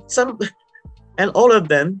 And all of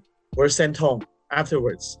them were sent home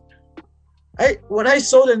afterwards. When I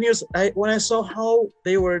saw the news, when I saw how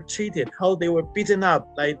they were treated, how they were beaten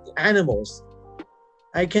up like animals,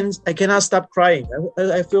 I cannot stop crying.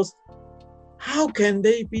 I feel, how can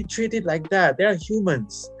they be treated like that? They are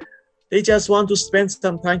humans. They just want to spend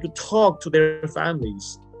some time to talk to their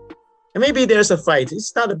families. And maybe there's a fight.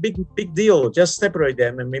 It's not a big deal. Just separate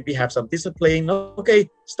them and maybe have some discipline. Okay,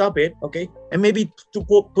 stop it. Okay, and maybe to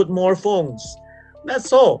put more phones.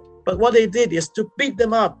 That's all. But what they did is to beat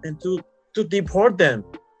them up and to to deport them.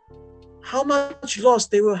 How much loss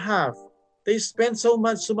they will have? They spend so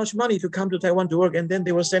much money to come to Taiwan to work, and then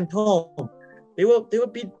they were sent home. They will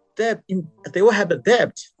be debt. They will have a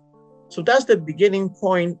debt. So that's the beginning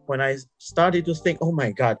point when I started to think, oh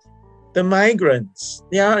my God, the migrants,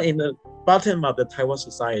 they are in the bottom of the Taiwan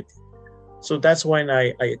society. So that's when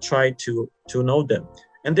I tried to know them.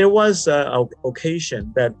 And there was an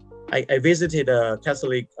occasion that I visited a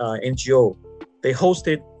Catholic NGO. They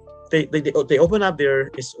hosted, they opened up their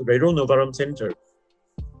Reru Novarum Center.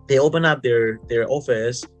 They opened up their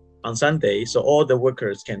office on Sunday, so all the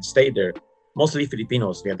workers can stay there. Mostly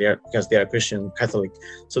Filipinos, they're there because they are Christian Catholic.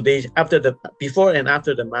 So they before and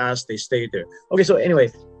after the mass, they stay there. Okay, so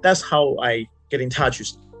anyway, that's how I get in touch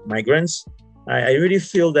with migrants. I really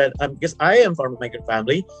feel that because I am from a migrant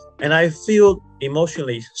family, and I feel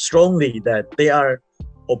emotionally strongly that they are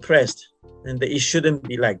oppressed, and that it shouldn't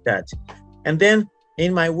be like that. And then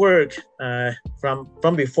in my work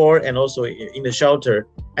from before and also in the shelter,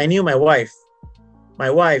 I knew my wife. My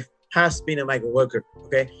wife has been a migrant worker.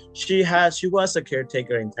 Okay, she was a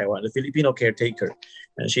caretaker in Taiwan, a Filipino caretaker,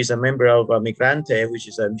 and she's a member of Migrante, which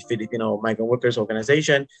is a Filipino migrant workers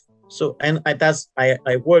organization. So, and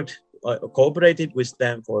I worked, cooperated with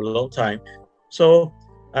them for a long time. So,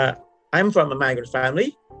 I'm from a migrant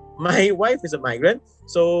family. My wife is a migrant,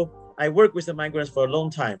 so I work with the migrants for a long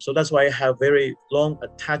time. So that's why I have very long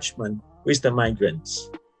attachment with the migrants.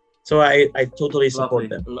 So I totally support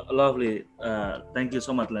them. Lovely. Thank you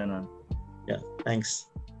so much, Lennon. Yeah, thanks.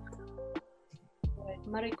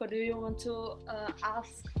 Mariko, do you want to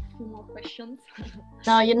ask a few more questions?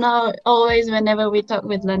 No, always whenever we talk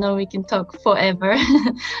with Leno, we can talk forever.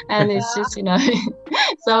 And it's just,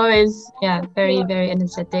 it's always, very, very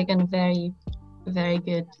energetic and very, very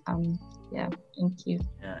good. Thank you.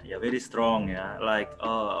 Yeah, very strong. Yeah, like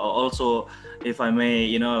also, if I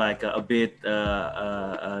may, like a bit,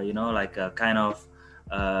 like a kind of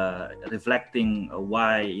reflecting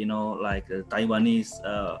why, like Taiwanese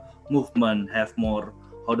movement have more,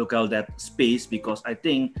 how to call that, space, because I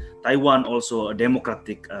think Taiwan also a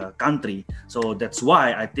democratic country, so that's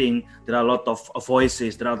why I think there are a lot of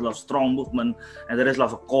voices, there are a lot of strong movement, and there is a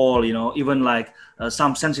lot of call, even like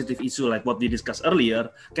some sensitive issue like what we discussed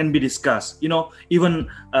earlier can be discussed, even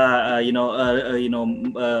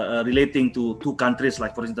relating to two countries,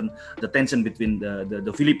 like for instance the tension between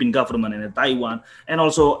the Philippine government and the Taiwan, and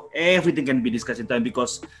also everything can be discussed in Taiwan,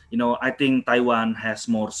 because I think Taiwan has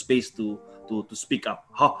more space to speak up.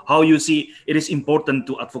 How you see it is important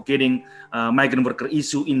to advocating migrant worker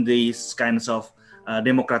issue in these kinds of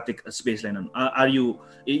democratic space, Lennon? Are you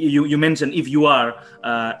mentioned if you are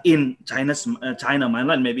in China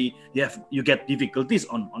mainland, maybe you get difficulties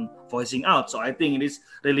on voicing out. So I think it is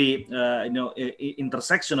really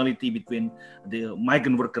intersectionality between the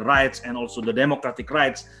migrant worker rights and also the democratic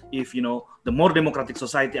rights. If the more democratic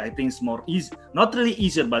society, I think it's more easy, not really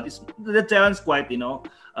easier, but the challenge quite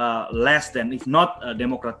less than if not a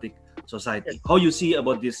democratic society. How you see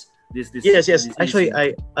about this? Yes. Actually,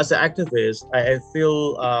 I, as an activist, I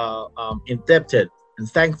feel indebted and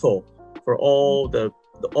thankful for all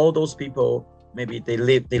those people. Maybe they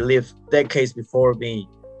live decades before me.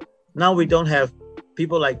 Now we don't have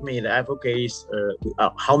people like me, the advocates.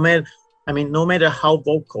 No matter how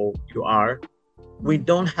vocal you are, we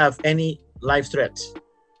don't have any life threats.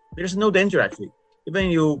 There's no danger actually. Even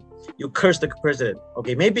you curse the president,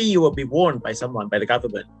 okay, maybe you will be warned by someone, by the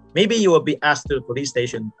government. Maybe you will be asked to the police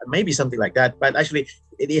station, maybe something like that. But actually,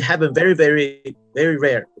 it happened very, very, very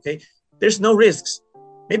rare. Okay, there's no risks.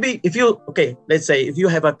 Maybe let's say if you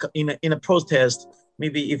have in a protest,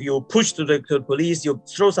 maybe if you push to the police, you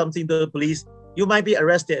throw something to the police, you might be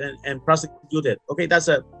arrested and prosecuted. Okay, that's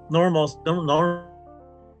a normal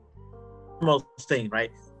thing,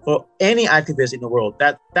 right? For any activist in the world,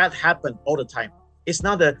 that happened all the time. It's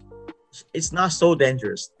not so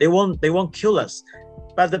dangerous. They won't kill us.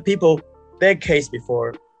 But the people, decades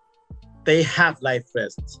before, they have life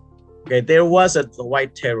threats. Okay, there was a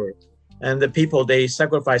white terror, and the people, they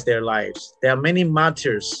sacrificed their lives. There are many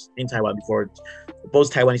martyrs in Taiwan before,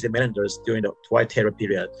 both Taiwanese and mainlanders during the white terror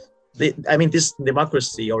period. This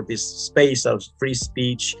democracy or this space of free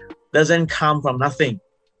speech doesn't come from nothing.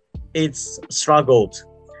 It's struggled.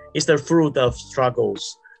 It's the fruit of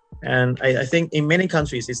struggles. And I think in many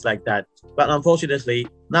countries it's like that. But unfortunately,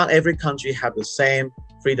 not every country have the same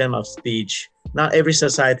freedom of speech. Not every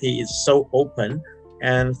society is so open.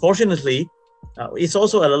 And fortunately, it's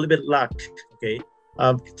also a little bit luck. Okay,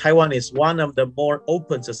 Taiwan is one of the more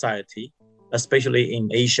open society, especially in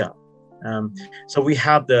Asia. So we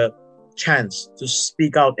have the chance to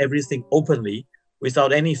speak out everything openly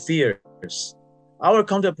without any fears. our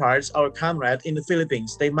counterparts, our comrades in the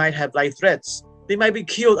Philippines, they might have life threats. They might be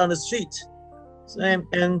killed on the street.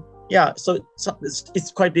 And yeah, so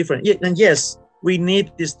it's quite different. And yes, we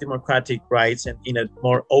need these democratic rights, and in a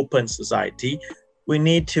more open society, we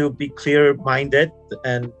need to be clear-minded,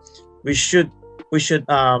 and we should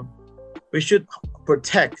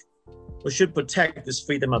protect this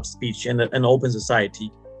freedom of speech in an open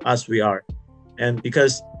society as we are. And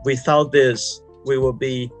because without this, we will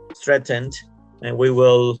be threatened, and we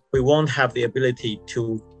won't have the ability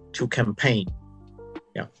to campaign.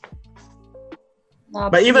 Yeah.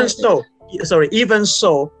 But even so,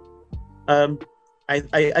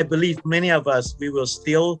 I believe many of us, we will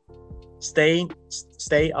still stay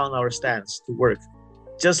on our stance to work,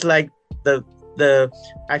 just like the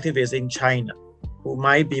activists in China who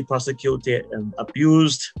might be prosecuted and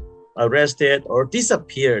abused, arrested, or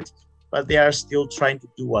disappeared, but they are still trying to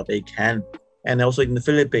do what they can. And also in the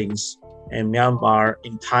Philippines and Myanmar,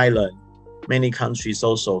 in Thailand, many countries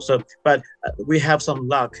also. So, but we have some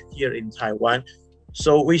luck here in Taiwan.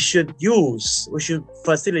 So we should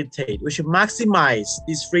facilitate, we should maximize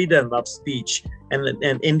this freedom of speech and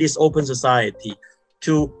in this open society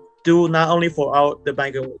to do not only for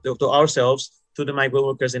to ourselves, to the migrant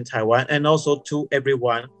workers in Taiwan, and also to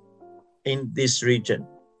everyone in this region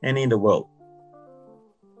and in the world.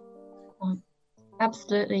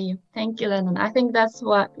 Absolutely. Thank you, Lennon. I think that's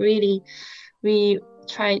what really we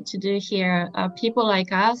try to do here. People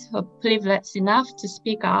like us who are privileged enough to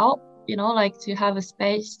speak out, like to have a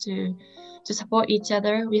space to support each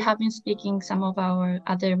other. We have been speaking some of our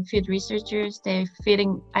other field researchers. They're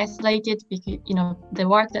feeling isolated because, the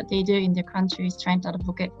work that they do in their country is trying to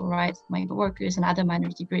advocate for rights of migrant workers and other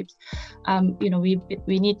minority groups.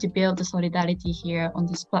 We need to build the solidarity here on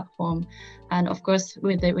this platform. And of course,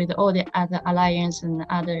 with all the other alliance and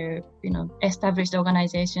other, established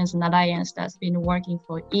organizations and alliance that's been working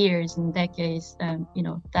for years and decades,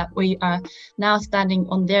 that we are now standing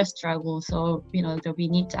on their struggle. So, that we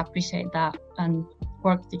need to appreciate that and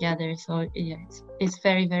work together. So yeah, it's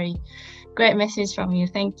very, very great message from you.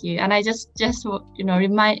 Thank you. And I just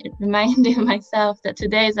reminding myself that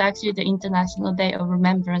today is actually the International Day of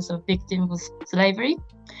Remembrance of Victims of Slavery.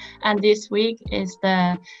 And this week is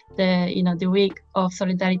the week of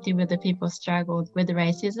solidarity with the people struggled with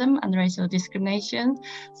racism and racial discrimination.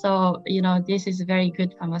 So, this is a very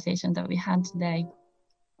good conversation that we had today.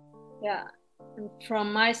 Yeah. And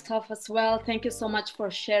from myself as well, thank you so much for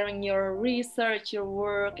sharing your research, your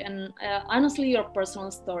work, and honestly your personal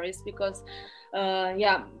stories, because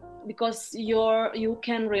you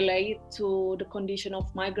can relate to the condition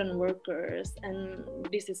of migrant workers, and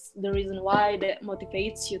this is the reason why that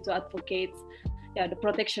motivates you to advocate the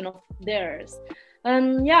protection of theirs.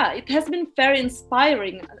 And it has been very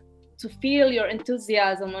inspiring to feel your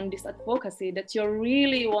enthusiasm on this advocacy, that you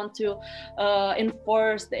really want to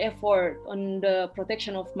enforce the effort on the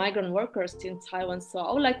protection of migrant workers in Taiwan. So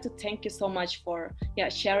I would like to thank you so much for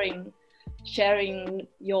sharing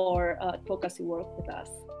your advocacy work with us.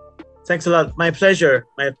 Thanks a lot. My pleasure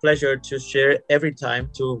to share every time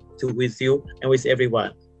with you and with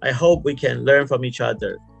everyone. I hope we can learn from each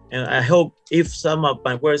other. And I hope if some of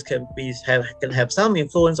my words can have some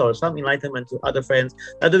influence or some enlightenment to other friends,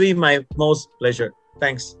 that will be my most pleasure.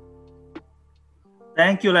 Thanks.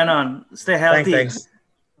 Thank you, Lennon. Stay healthy. Thanks.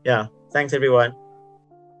 Yeah. Thanks, everyone.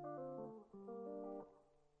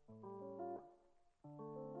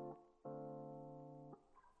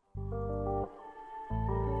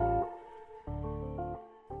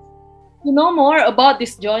 To know more about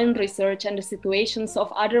this joint research and the situations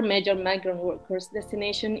of other major migrant workers'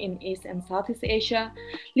 destinations in East and Southeast Asia,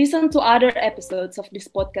 listen to other episodes of this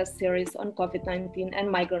podcast series on COVID-19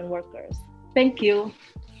 and migrant workers. Thank you.